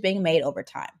changes being made over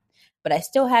time. But I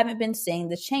still haven't been seeing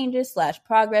the changes /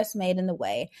 progress made in the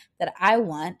way that I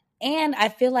want, and I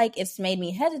feel like it's made me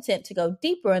hesitant to go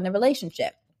deeper in the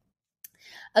relationship.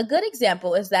 A good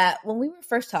example is that when we were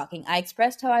first talking, I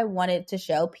expressed how I wanted to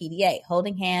show PDA,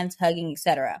 holding hands, hugging,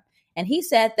 etc. And he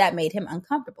said that made him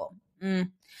uncomfortable.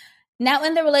 Now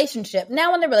in the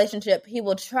relationship, he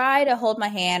will try to hold my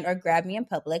hand or grab me in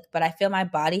public, but I feel my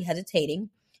body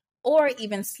hesitating or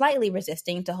even slightly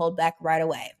resisting to hold back right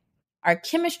away. Our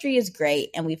chemistry is great,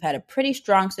 and we've had a pretty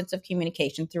strong sense of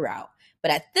communication throughout.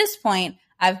 But at this point,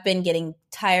 I've been getting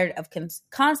tired of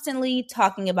constantly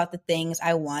talking about the things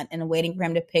I want and waiting for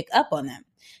him to pick up on them.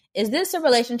 Is this a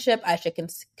relationship I should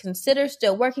consider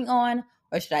still working on,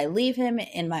 or should I leave him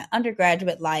in my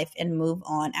undergraduate life and move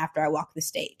on after I walk the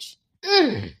stage?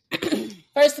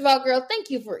 First of all, girl,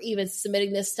 thank you for even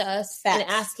submitting this to us and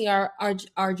asking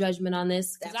our judgment on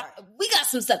this. We got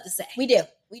some stuff to say. We do.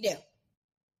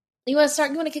 You want to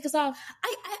start? You want to kick us off?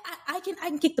 I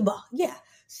can kick the ball. Yeah.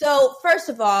 So first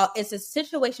of all, it's a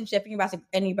situationship,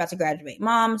 and you're about to graduate.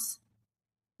 Moms.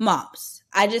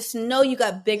 I just know you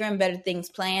got bigger and better things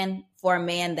planned for a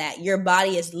man that your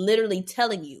body is literally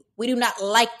telling you, we do not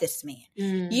like this man.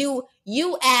 You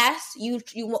asked, you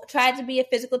tried to be a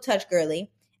physical touch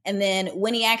girly, and then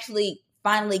when he actually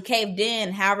finally caved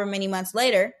in, however many months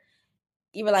later,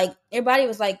 you were like, your body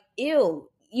was like, ew,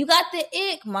 you got the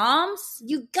ick, moms.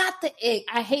 You got the ick.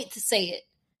 I hate to say it.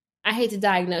 I hate to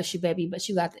diagnose you, baby, but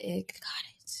you got the ick. Got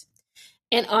it.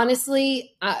 And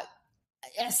honestly,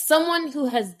 as someone who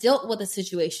has dealt with a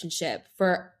situationship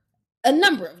for a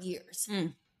number of years,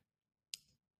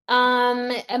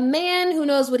 A man who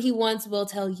knows what he wants will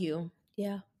tell you.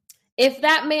 Yeah. If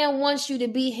that man wants you to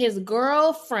be his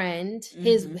girlfriend,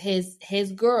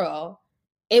 his girl,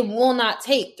 it will not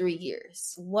take 3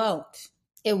 years.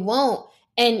 It won't.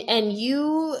 And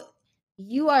you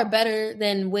are better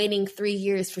than waiting 3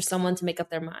 years for someone to make up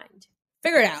their mind.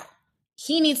 Figure it out.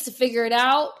 He needs to figure it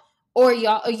out, or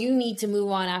you need to move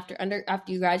on after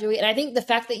you graduate. And I think the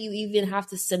fact that you even have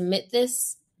to submit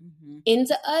this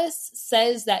into us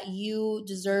says that you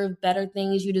deserve better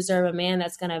things. You deserve a man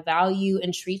that's going to value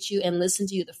and treat you and listen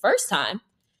to you the first time.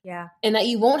 Yeah. And that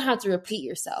you won't have to repeat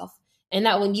yourself. And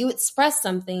that when you express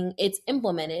something, it's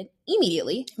implemented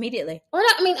immediately. Or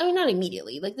not, I mean, not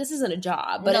immediately. Like, this isn't a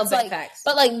job. But it's like, facts.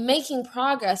 But like making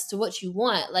progress to what you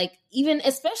want. Like, even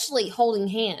especially holding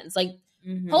hands. Like,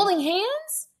 holding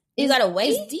hands is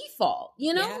default.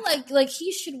 You know? Yeah. Like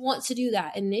he should want to do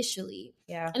that initially.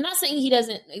 Yeah. I'm not saying he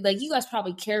doesn't. Like, you guys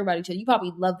probably care about each other. You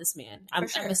probably love this man. I'm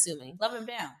assuming. Love him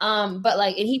down. But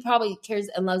like, and he probably cares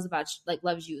and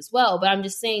loves you as well. But I'm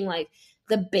just saying, like,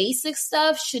 the basic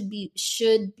stuff should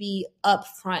be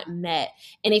upfront met.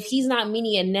 And if he's not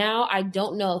meeting it now, I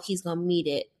don't know if he's gonna meet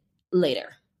it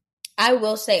later. I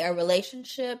will say a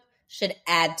relationship should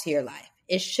add to your life.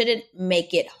 It shouldn't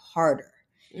make it harder.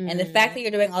 And the fact that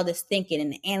you're doing all this thinking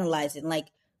and analyzing, like,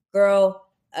 girl,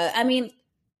 I mean,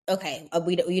 okay,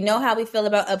 you know how we feel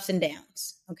about ups and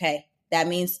downs. Okay, that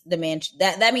means the man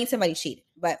that means somebody cheated.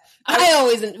 But we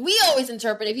always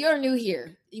interpret, if you're new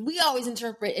here, we always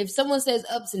interpret, if someone says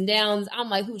ups and downs, I'm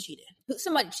like, who cheated?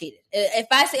 Somebody cheated. If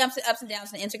I say ups and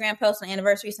downs on an Instagram post on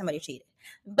anniversary, somebody cheated.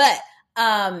 But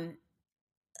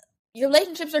your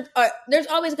relationships are there's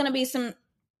always going to be some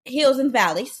hills and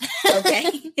valleys.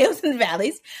 Okay, hills and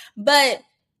valleys, but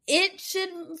it should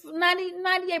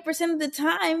 98% of the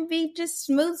time be just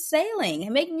smooth sailing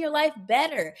and making your life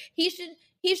better. He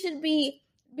should be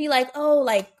like, oh,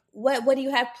 like, what do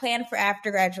you have planned for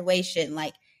after graduation?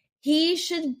 Like, he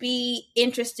should be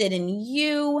interested in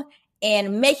you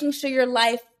and making sure your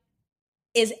life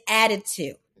is added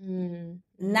to.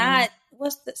 Not,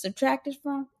 what's the subtracted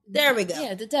from? There we go.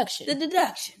 Yeah, deduction. The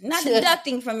deduction. Not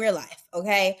deducting from your life,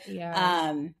 okay?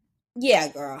 Yeah. Yeah,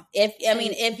 girl.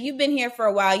 If you've been here for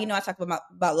a while, you know I talk about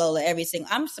Lola every single.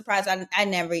 I'm surprised I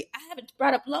haven't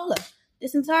brought up Lola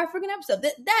this entire freaking episode.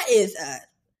 That is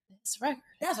that's rare.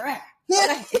 That's rare.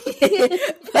 Okay.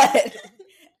 But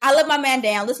I let my man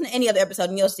down. Listen to any other episode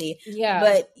and you'll see. Yeah.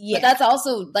 But that's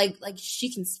also like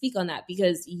she can speak on that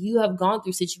because you have gone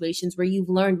through situations where you've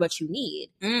learned what you need.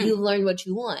 You've learned what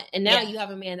you want. And now you have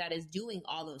a man that is doing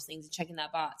all those things and checking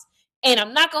that box. And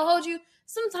I'm not going to hold you.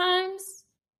 Sometimes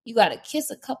you got to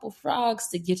kiss a couple frogs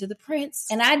to get to the prince.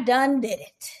 And I done did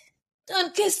it.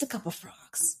 Done kissed a couple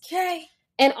frogs. Okay.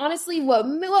 And honestly, what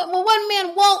one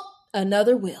man won't,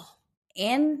 another will.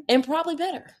 And probably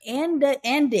better. And did.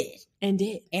 And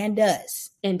did. And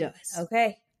does. And does.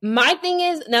 Okay. My thing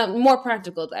is, now, more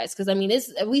practical advice, because, I mean,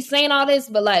 we saying all this,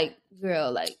 but, like,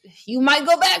 girl, like, you might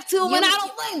go back to him, and I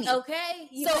don't blame you. Okay?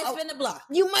 You might spin a block.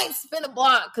 You might spin a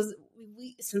block, because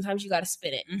sometimes you got to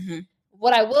spin it.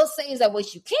 What I will say is that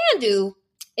what you can do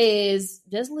is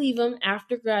just leave him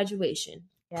after graduation.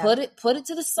 Yeah. Put it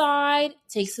to the side.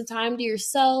 Take some time to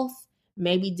yourself.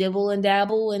 Maybe dibble and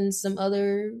dabble in some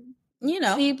other,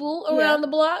 people around the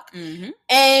block.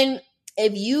 And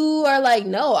if you are like,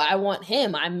 no, I want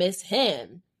him, I miss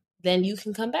him, then you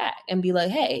can come back and be like,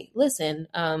 hey, listen,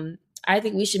 I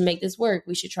think we should make this work.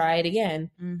 We should try it again,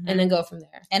 and then go from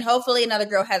there. And hopefully another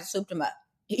girl hasn't swooped him up.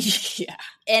 Yeah.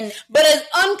 But as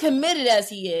uncommitted as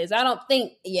he is, I don't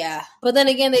think. Yeah. But then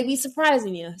again, they be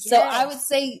surprising you. Yes. So I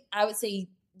would say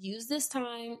use this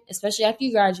time, especially after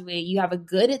you graduate. You have a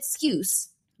good excuse.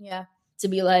 Yeah. To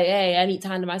be like, hey, I need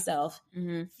time to myself.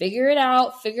 Figure it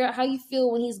out. Figure out how you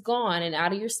feel when he's gone and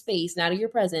out of your space and out of your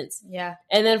presence. Yeah.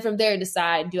 And then from there,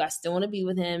 decide, do I still want to be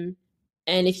with him?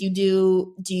 And if you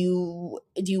do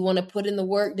you want to put in the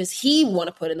work? Does he want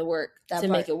to put in the work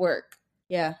make it work?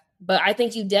 Yeah. But I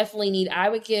think you definitely I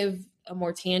would give a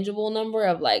more tangible number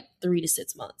of like 3 to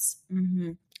 6 months.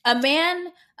 A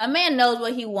man knows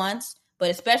what he wants, but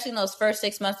especially in those first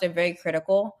 6 months, they're very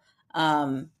critical.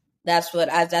 That's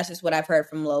just what I've heard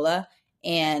from Lola.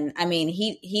 And I mean,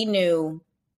 he knew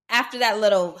after that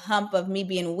little hump of me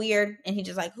being weird, and he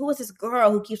just like, who is this girl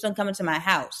who keeps on coming to my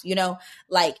house?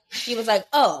 Like he was like,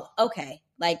 oh, okay.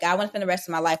 Like I want to spend the rest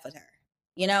of my life with her.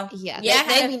 Yeah,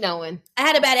 they be knowing. I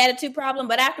had a bad attitude problem,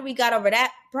 but after we got over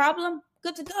that problem,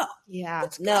 good to go. Yeah.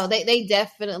 No, they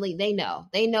definitely, they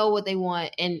know what they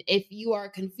want. And if you are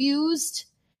confused,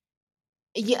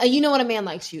 you know when a man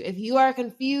likes you. If you are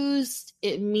confused,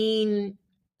 it mean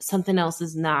something else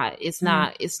is not. It's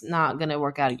not going to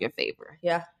work out in your favor.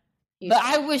 Yeah. But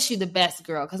I wish you the best,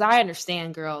 girl, because I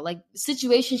understand, girl. Like,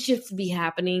 situationships be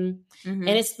happening, and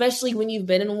especially when you've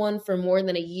been in one for more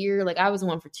than a year. Like, I was in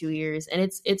one for 2 years, and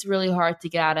it's really hard to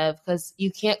get out of because you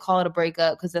can't call it a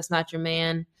breakup because that's not your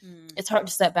man. It's hard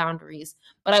to set boundaries.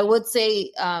 But I would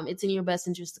say it's in your best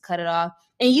interest to cut it off,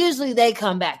 and usually they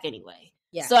come back anyway.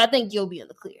 Yeah. So I think you'll be in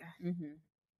the clear.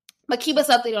 But keep us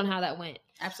updated on how that went.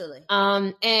 Absolutely.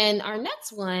 And our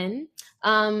next one,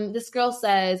 this girl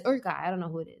says, or guy, I don't know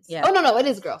who it is. Yeah. Oh, no, it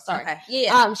is a girl. Sorry. Okay.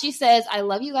 Yeah. She says, I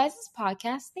love you guys'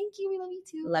 podcast. Thank you. We love you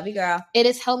too. Love you, girl. It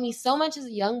has helped me so much as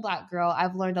a young Black girl.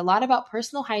 I've learned a lot about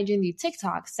personal hygiene through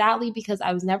TikTok, sadly, because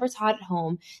I was never taught at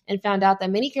home and found out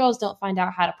that many girls don't find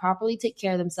out how to properly take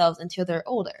care of themselves until they're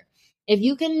older. If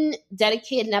you can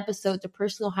dedicate an episode to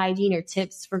personal hygiene or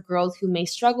tips for girls who may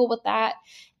struggle with that.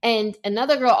 And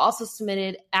another girl also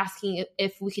submitted asking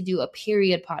if we could do a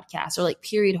period podcast or like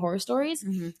period horror stories.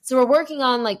 So we're working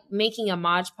on like making a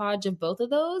Mod Podge of both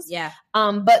of those. Yeah.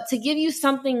 But to give you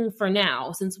something for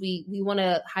now, since we want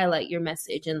to highlight your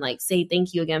message and like say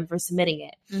thank you again for submitting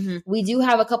it. We do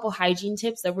have a couple hygiene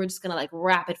tips that we're just going to like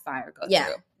rapid fire go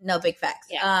through. No, big facts.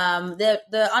 Yeah.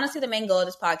 Honestly, the main goal of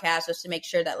this podcast was to make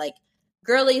sure that like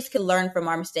girlies can learn from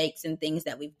our mistakes and things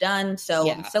that we've done. So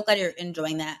I'm so glad you're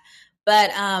enjoying that.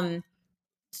 But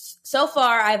so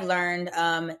far I've learned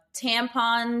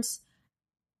tampons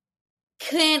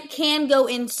can go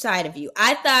inside of you.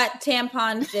 I thought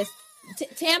tampons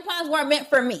tampons weren't meant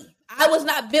for me. I was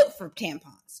not built for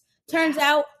tampons. Turns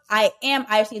out I am.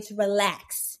 I just need to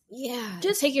relax. Yeah.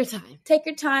 Just take your time. Take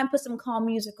your time. Put some calm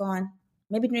music on.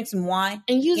 Maybe drink some wine.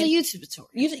 And use a YouTube tutorial.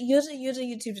 Use a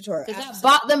YouTube tutorial. Because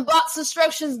them box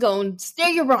instructions going to steer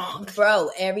you wrong.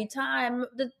 Bro, every time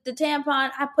the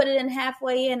tampon, I put it in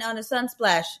halfway in on a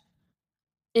Sunsplash.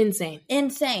 Insane.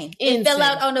 It fell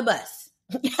out on the bus.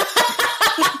 On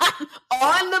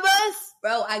the bus?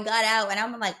 Bro, I got out and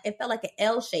I'm like, it felt like an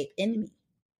L shape in me.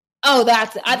 Oh,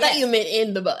 that's it. I thought you meant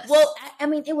in the bus. Well, I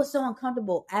mean, it was so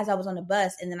uncomfortable as I was on the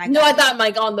bus. And then I thought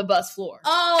like on the bus floor.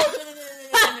 Oh, no.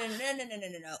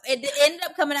 It ended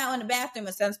up coming out in the bathroom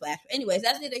with Sunsplash. Anyways,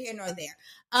 that's neither here nor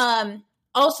there.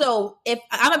 Also, if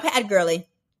I'm a pad girly,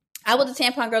 I was a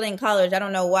tampon girly in college. I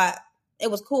don't know why. It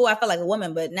was cool. I felt like a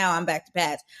woman, but now I'm back to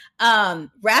pads.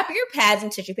 Wrap your pads in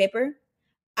tissue paper.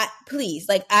 Please,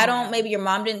 like, I don't, maybe your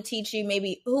mom didn't teach you,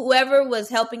 maybe whoever was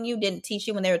helping you didn't teach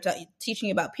you when they were teaching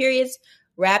you about periods.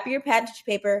 Wrap your pad in tissue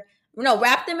paper. No,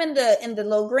 wrap them in the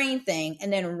little green thing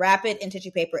and then wrap it in tissue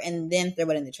paper and then throw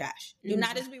it in the trash. Do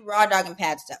not just be raw dogging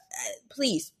pad stuff.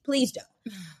 Please don't.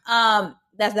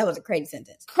 That was a crazy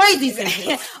sentence.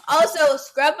 Also,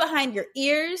 scrub behind your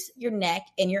ears, your neck,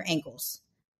 and your ankles.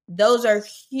 Those are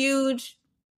huge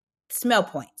smell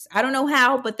points. I don't know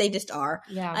how, but they just are.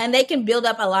 Yeah. And they can build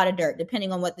up a lot of dirt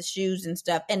depending on what the shoes and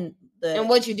stuff and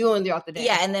what you're doing throughout the day.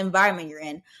 Yeah, and the environment you're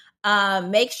in.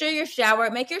 Make your shower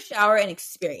an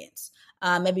experience.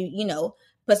 Maybe,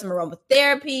 put some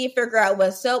aromatherapy, figure out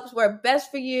what soaps work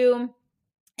best for you.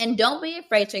 And don't be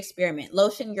afraid to experiment.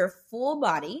 Lotion your full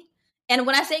body. And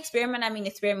when I say experiment, I mean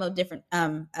experiment with different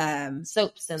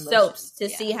soaps and soaps to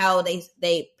see how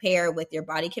they pair with your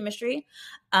body chemistry.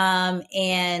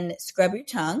 And scrub your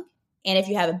tongue. And if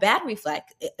you have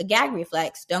a gag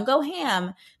reflex, don't go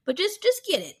ham, but just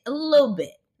get it a little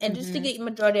bit. And just to get the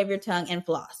majority of your tongue and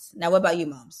floss. Now, what about you,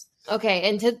 moms? Okay,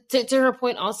 and to her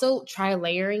point, also try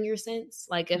layering your scents.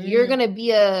 Like if you're gonna be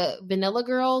a vanilla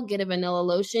girl, get a vanilla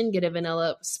lotion, get a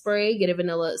vanilla spray, get a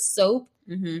vanilla soap,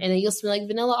 and then you'll smell like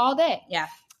vanilla all day. Yeah.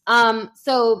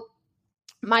 So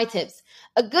my tips: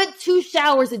 a good 2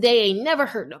 showers a day ain't never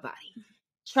hurt nobody.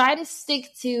 Try to stick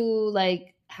to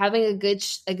like having a good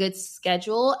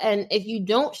schedule, and if you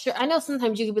don't, I know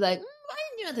sometimes you could be like, I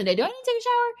didn't do nothing today. Do I need to take a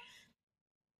shower?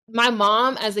 My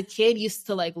mom, as a kid, used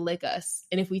to like lick us.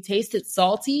 And if we tasted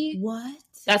salty, what?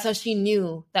 That's how she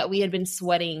knew that we had been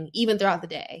sweating even throughout the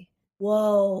day.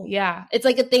 Whoa. Yeah. It's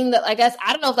like a thing that I guess,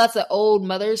 I don't know if that's an old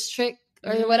mother's trick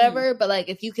or whatever, but like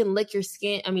if you can lick your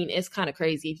skin, I mean, it's kind of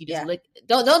crazy if you just lick,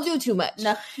 don't do too much.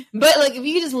 No. But like if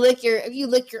you just lick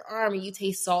your arm and you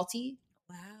taste salty.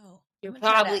 Wow. You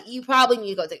probably need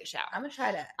to go take a shower. I'm going to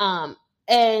try that.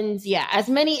 And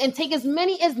take as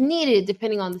many as needed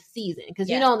depending on the season. Because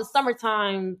in the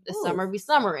summertime, summer be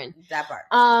summering. That part.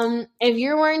 If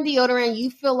you're wearing deodorant, you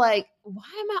feel like, why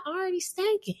am I already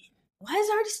stinking? Why is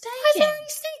it already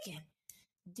stinking?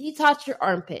 Detox your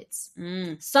armpits.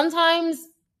 Sometimes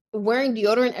wearing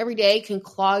deodorant every day can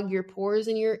clog your pores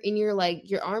in your like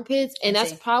your armpits, and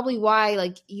that's probably why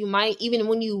like you might, even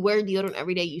when you wear deodorant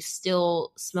every day, you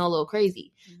still smell a little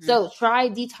crazy. So try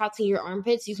detoxing your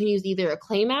armpits. You can use either a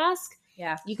clay mask.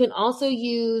 Yeah. You can also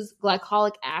use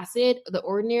glycolic acid. The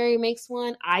Ordinary makes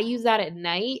one. I use that at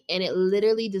night, and it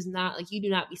literally does not, like, you do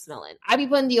not be smelling. I be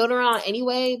putting deodorant on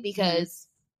anyway because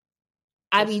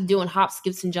I be doing hops,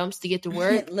 skips, and jumps to get to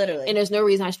work. Literally. And there's no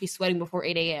reason I should be sweating before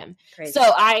 8 a.m. Crazy. So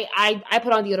I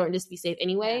put on deodorant just to be safe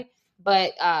anyway.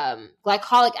 But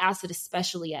glycolic acid,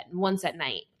 especially once at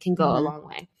night, can go a long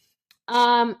way.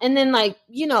 And then, like,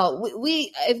 you know,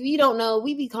 we if you don't know,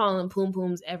 we be calling poom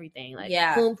pooms everything. Like,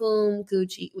 poom poom,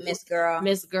 coochie,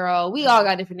 Miss Girl. We all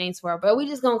got different names for it, but we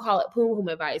just gonna call it poom poom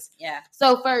advice. Yeah.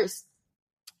 So first,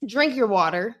 drink your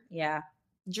water. Yeah.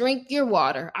 Drink your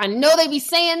water. I know they be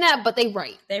saying that, but they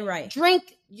right. They right.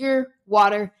 Drink your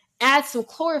water. Add some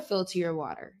chlorophyll to your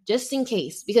water, just in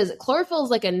case, because chlorophyll is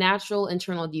like a natural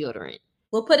internal deodorant.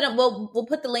 We'll put it. We'll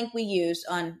put the link we used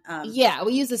on. Yeah,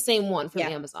 we use the same one from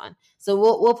Amazon, so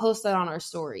we'll post that on our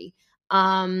story.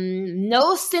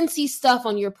 No Scentsy stuff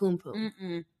on your poom poom.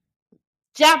 Mm-mm.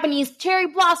 Japanese cherry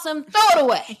blossom, throw it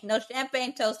away. No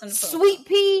champagne toast on the poom. Sweet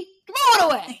pea, throw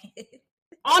it away.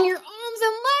 On your arms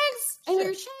and legs and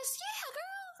your chest, yeah,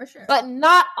 girl, for sure. But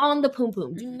not on the poom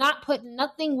poom. Do not put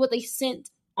nothing with a scent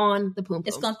on the poom poom.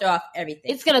 It's gonna throw off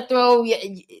everything. It's gonna throw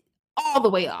you all the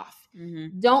way off.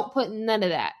 Don't put none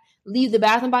of that. Leave the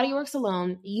Bath and Body Works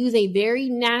alone. Use a very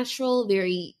natural,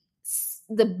 the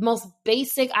most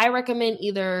basic. I recommend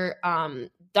either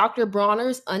Dr.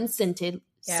 Bronner's unscented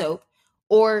soap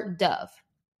or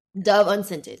Dove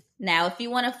unscented. Now, if you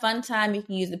want a fun time, you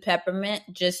can use the peppermint.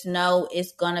 Just know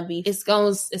it's gonna be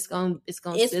sizzle.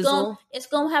 It's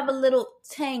gonna have a little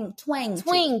twang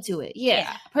to it.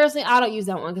 Yeah. Personally, I don't use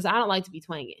that one because I don't like to be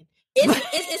twanging.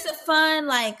 It's a fun,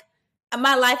 like,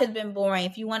 my life has been boring.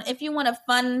 If you want a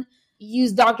fun,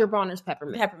 use Dr. Bronner's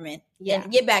peppermint. Yeah,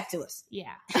 get back to us.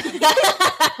 Yeah,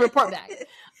 report back.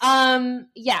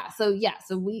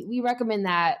 So we recommend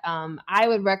that.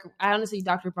 I honestly,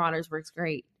 Dr. Bronner's works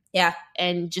great. Yeah,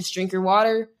 and just drink your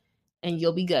water, and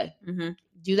you'll be good.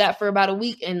 Do that for about a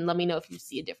week, and let me know if you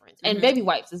see a difference. And baby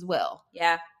wipes as well.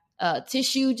 Yeah,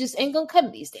 tissue just ain't gonna cut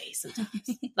it these days.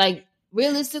 Sometimes, like,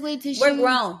 realistically, tissue. We're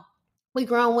grown. We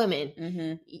grown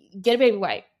women. Get a baby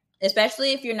wipe,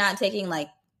 especially if you're not taking like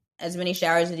as many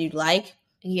showers as you'd like.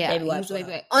 Yeah, baby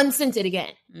wipe. Unscented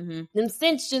again. Them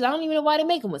scents, just, I don't even know why they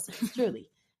make them with scents. Truly,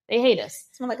 they hate us.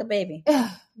 Smell like a baby.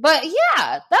 But yeah,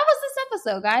 that was this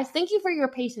episode, guys. Thank you for your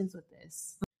patience with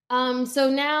this. So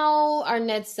now our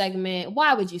next segment.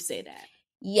 Why would you say that?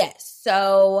 Yes.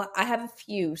 So I have a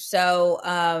few. So,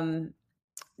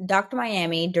 Dr.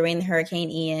 Miami during the Hurricane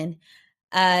Ian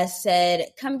said,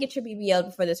 come get your BBL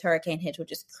before this hurricane hits,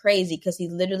 which is crazy because he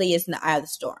literally is in the eye of the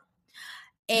storm.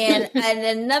 And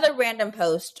another random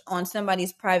post on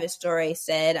somebody's private story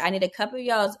said, I need a couple of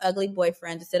y'all's ugly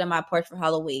boyfriends to sit on my porch for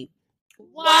Halloween.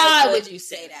 Why would you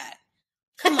say that?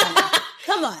 Come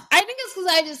on. I think it's because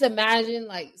I just imagine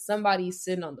like somebody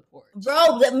sitting on the porch.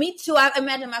 Bro, me too. I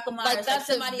imagine Michael Myers. Like, that's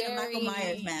somebody in a Michael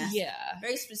Myers mask. Yeah.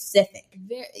 Very specific.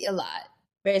 A lot.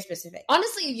 Very specific.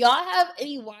 Honestly, if y'all have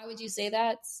any why would you say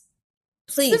that,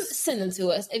 please send them to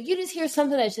us. If you just hear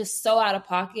something that's just so out of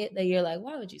pocket that you're like,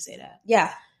 why would you say that?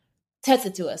 Yeah. Text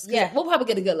it to us. Yeah. We'll probably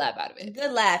get a good laugh out of it.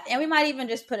 Good laugh. And we might even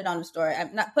just put it on the story.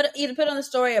 Either put it on the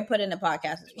story or put it in the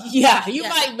podcast as well. Yeah, you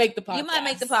might make the podcast. You might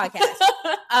make the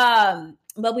podcast.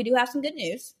 But we do have some good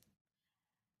news.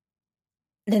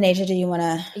 Denasia, do you want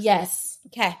to? Yes.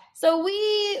 Okay. So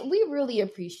we really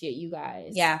appreciate you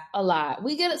guys. Yeah. A lot.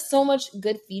 We get so much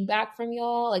good feedback from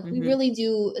y'all. Like, we really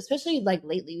do, especially like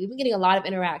lately. We've been getting a lot of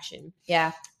interaction.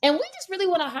 Yeah. And we just really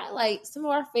want to highlight some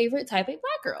of our favorite type A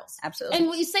Black girls. Absolutely. And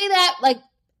we say that like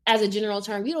as a general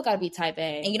term. You don't got to be type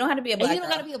A. And you don't have to be a Black girl. You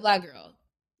don't got to be a Black girl.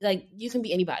 Like, you can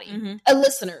be anybody. A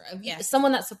listener.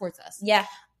 Someone that supports us. Yeah.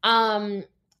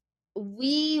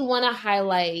 We want to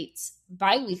highlight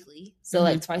bi-weekly, so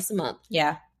like twice a month.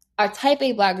 Yeah. Our type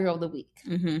A Black girl of the week.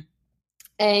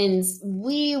 And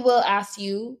we will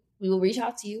reach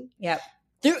out to you. Yep.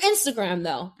 Through Instagram,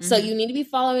 though. So you need to be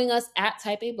following us at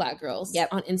Type A Black Girls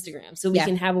on Instagram so we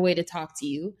can have a way to talk to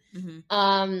you.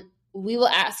 We will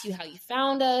ask you how you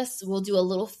found us. We'll do a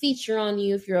little feature on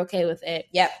you if you're okay with it.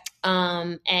 Yep.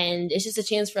 And it's just a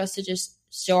chance for us to just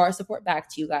show our support back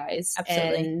to you guys.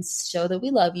 Absolutely. And show that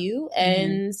we love you.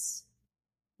 And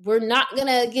we're not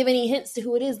gonna give any hints to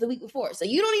who it is the week before. So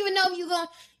you don't even know if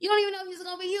he's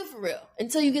gonna be you for real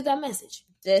until you get that message.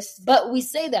 But we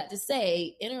say that to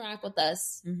say, interact with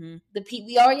us.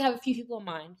 We already have a few people in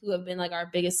mind who have been like our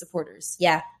biggest supporters.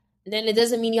 Yeah. then it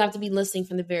doesn't mean you have to be listening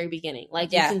from the very beginning.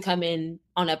 Like, you can come in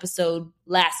on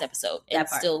last episode, and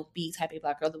still be Type A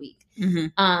Black Girl of the Week.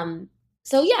 Mm-hmm.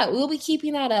 So yeah, we'll be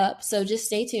keeping that up. So just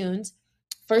stay tuned.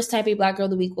 First Type A Black Girl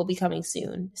of the Week will be coming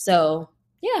soon. So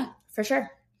yeah, for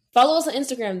sure. Follow us on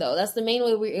Instagram, though. That's the main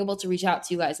way we're able to reach out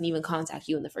to you guys and even contact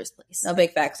you in the first place. No,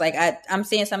 big facts. Like, I'm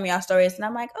seeing some of y'all stories, and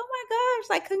I'm like, oh my gosh,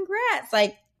 like, congrats.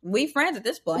 Like, we friends at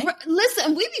this point.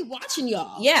 Listen, we be watching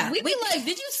y'all. Yeah. We be like,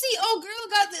 did you see, oh, girl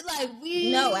got it? Like,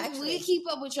 No, actually. We keep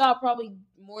up with y'all probably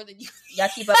more than you. Y'all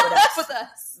keep up with us. With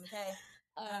us. Okay.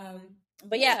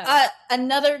 But yeah,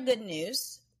 another good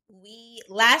news.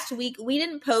 Last week, we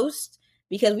didn't post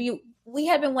because we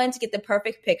had been wanting to get the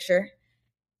perfect picture.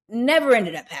 Never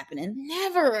ended up happening.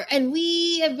 Never. And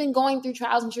we have been going through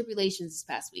trials and tribulations this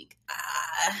past week.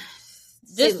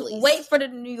 Just wait for the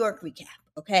New York recap,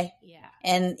 okay? Yeah.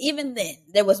 And even then,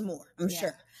 there was more, I'm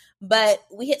sure. But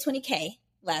we hit 20K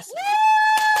last week.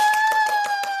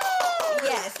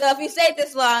 Yeah, so if you stayed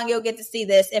this long, you'll get to see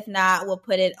this. If not, we'll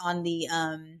put it on the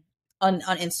on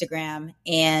Instagram.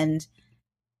 And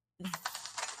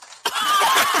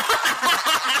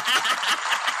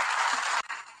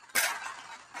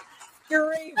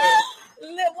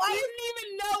Why didn't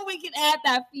even know we could add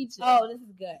that feature? Oh, this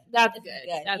is good. That's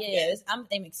good. That's good. I'm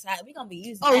excited. We're gonna be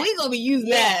using. Oh, we're gonna be using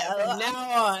that from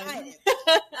now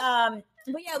on.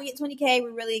 But yeah, we hit 20K.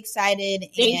 We're really excited.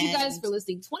 Thank you guys for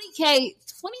listening. 20K,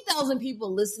 20,000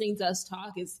 people listening to us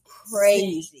talk is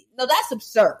crazy. Insane. No, that's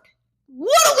absurd.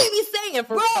 What do we be saying,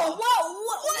 bro?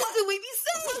 What do we be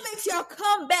saying? What makes y'all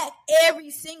come back every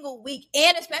single week?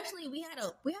 And especially, we had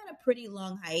a pretty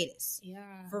long hiatus.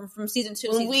 Yeah, from season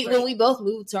 2. When we both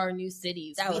moved to our new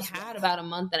cities, we had about a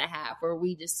month and a half where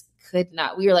we just could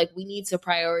not. We were like, we need to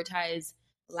prioritize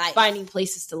life, finding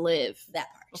places to live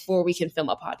that part before we can film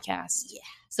a podcast. Yeah.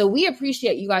 So we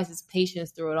appreciate you guys'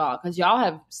 patience through it all because y'all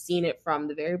have seen it from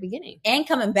the very beginning and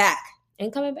coming back.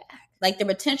 Like, the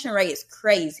retention rate is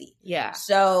crazy. Yeah.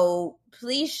 So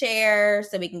please share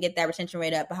so we can get that retention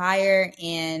rate up higher.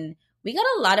 And we got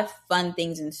a lot of fun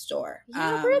things in store.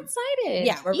 Yeah, we're excited.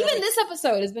 Yeah. Even this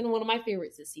episode has been one of my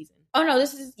favorites this season. Oh, no,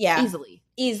 this is,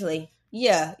 Easily.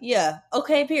 Yeah.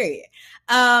 Okay, period.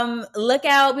 Be on the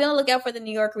lookout for the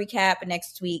New York recap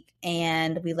next week.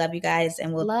 And we love you guys.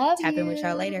 And we'll tap in with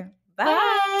y'all later.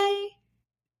 Bye.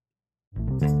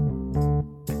 Bye.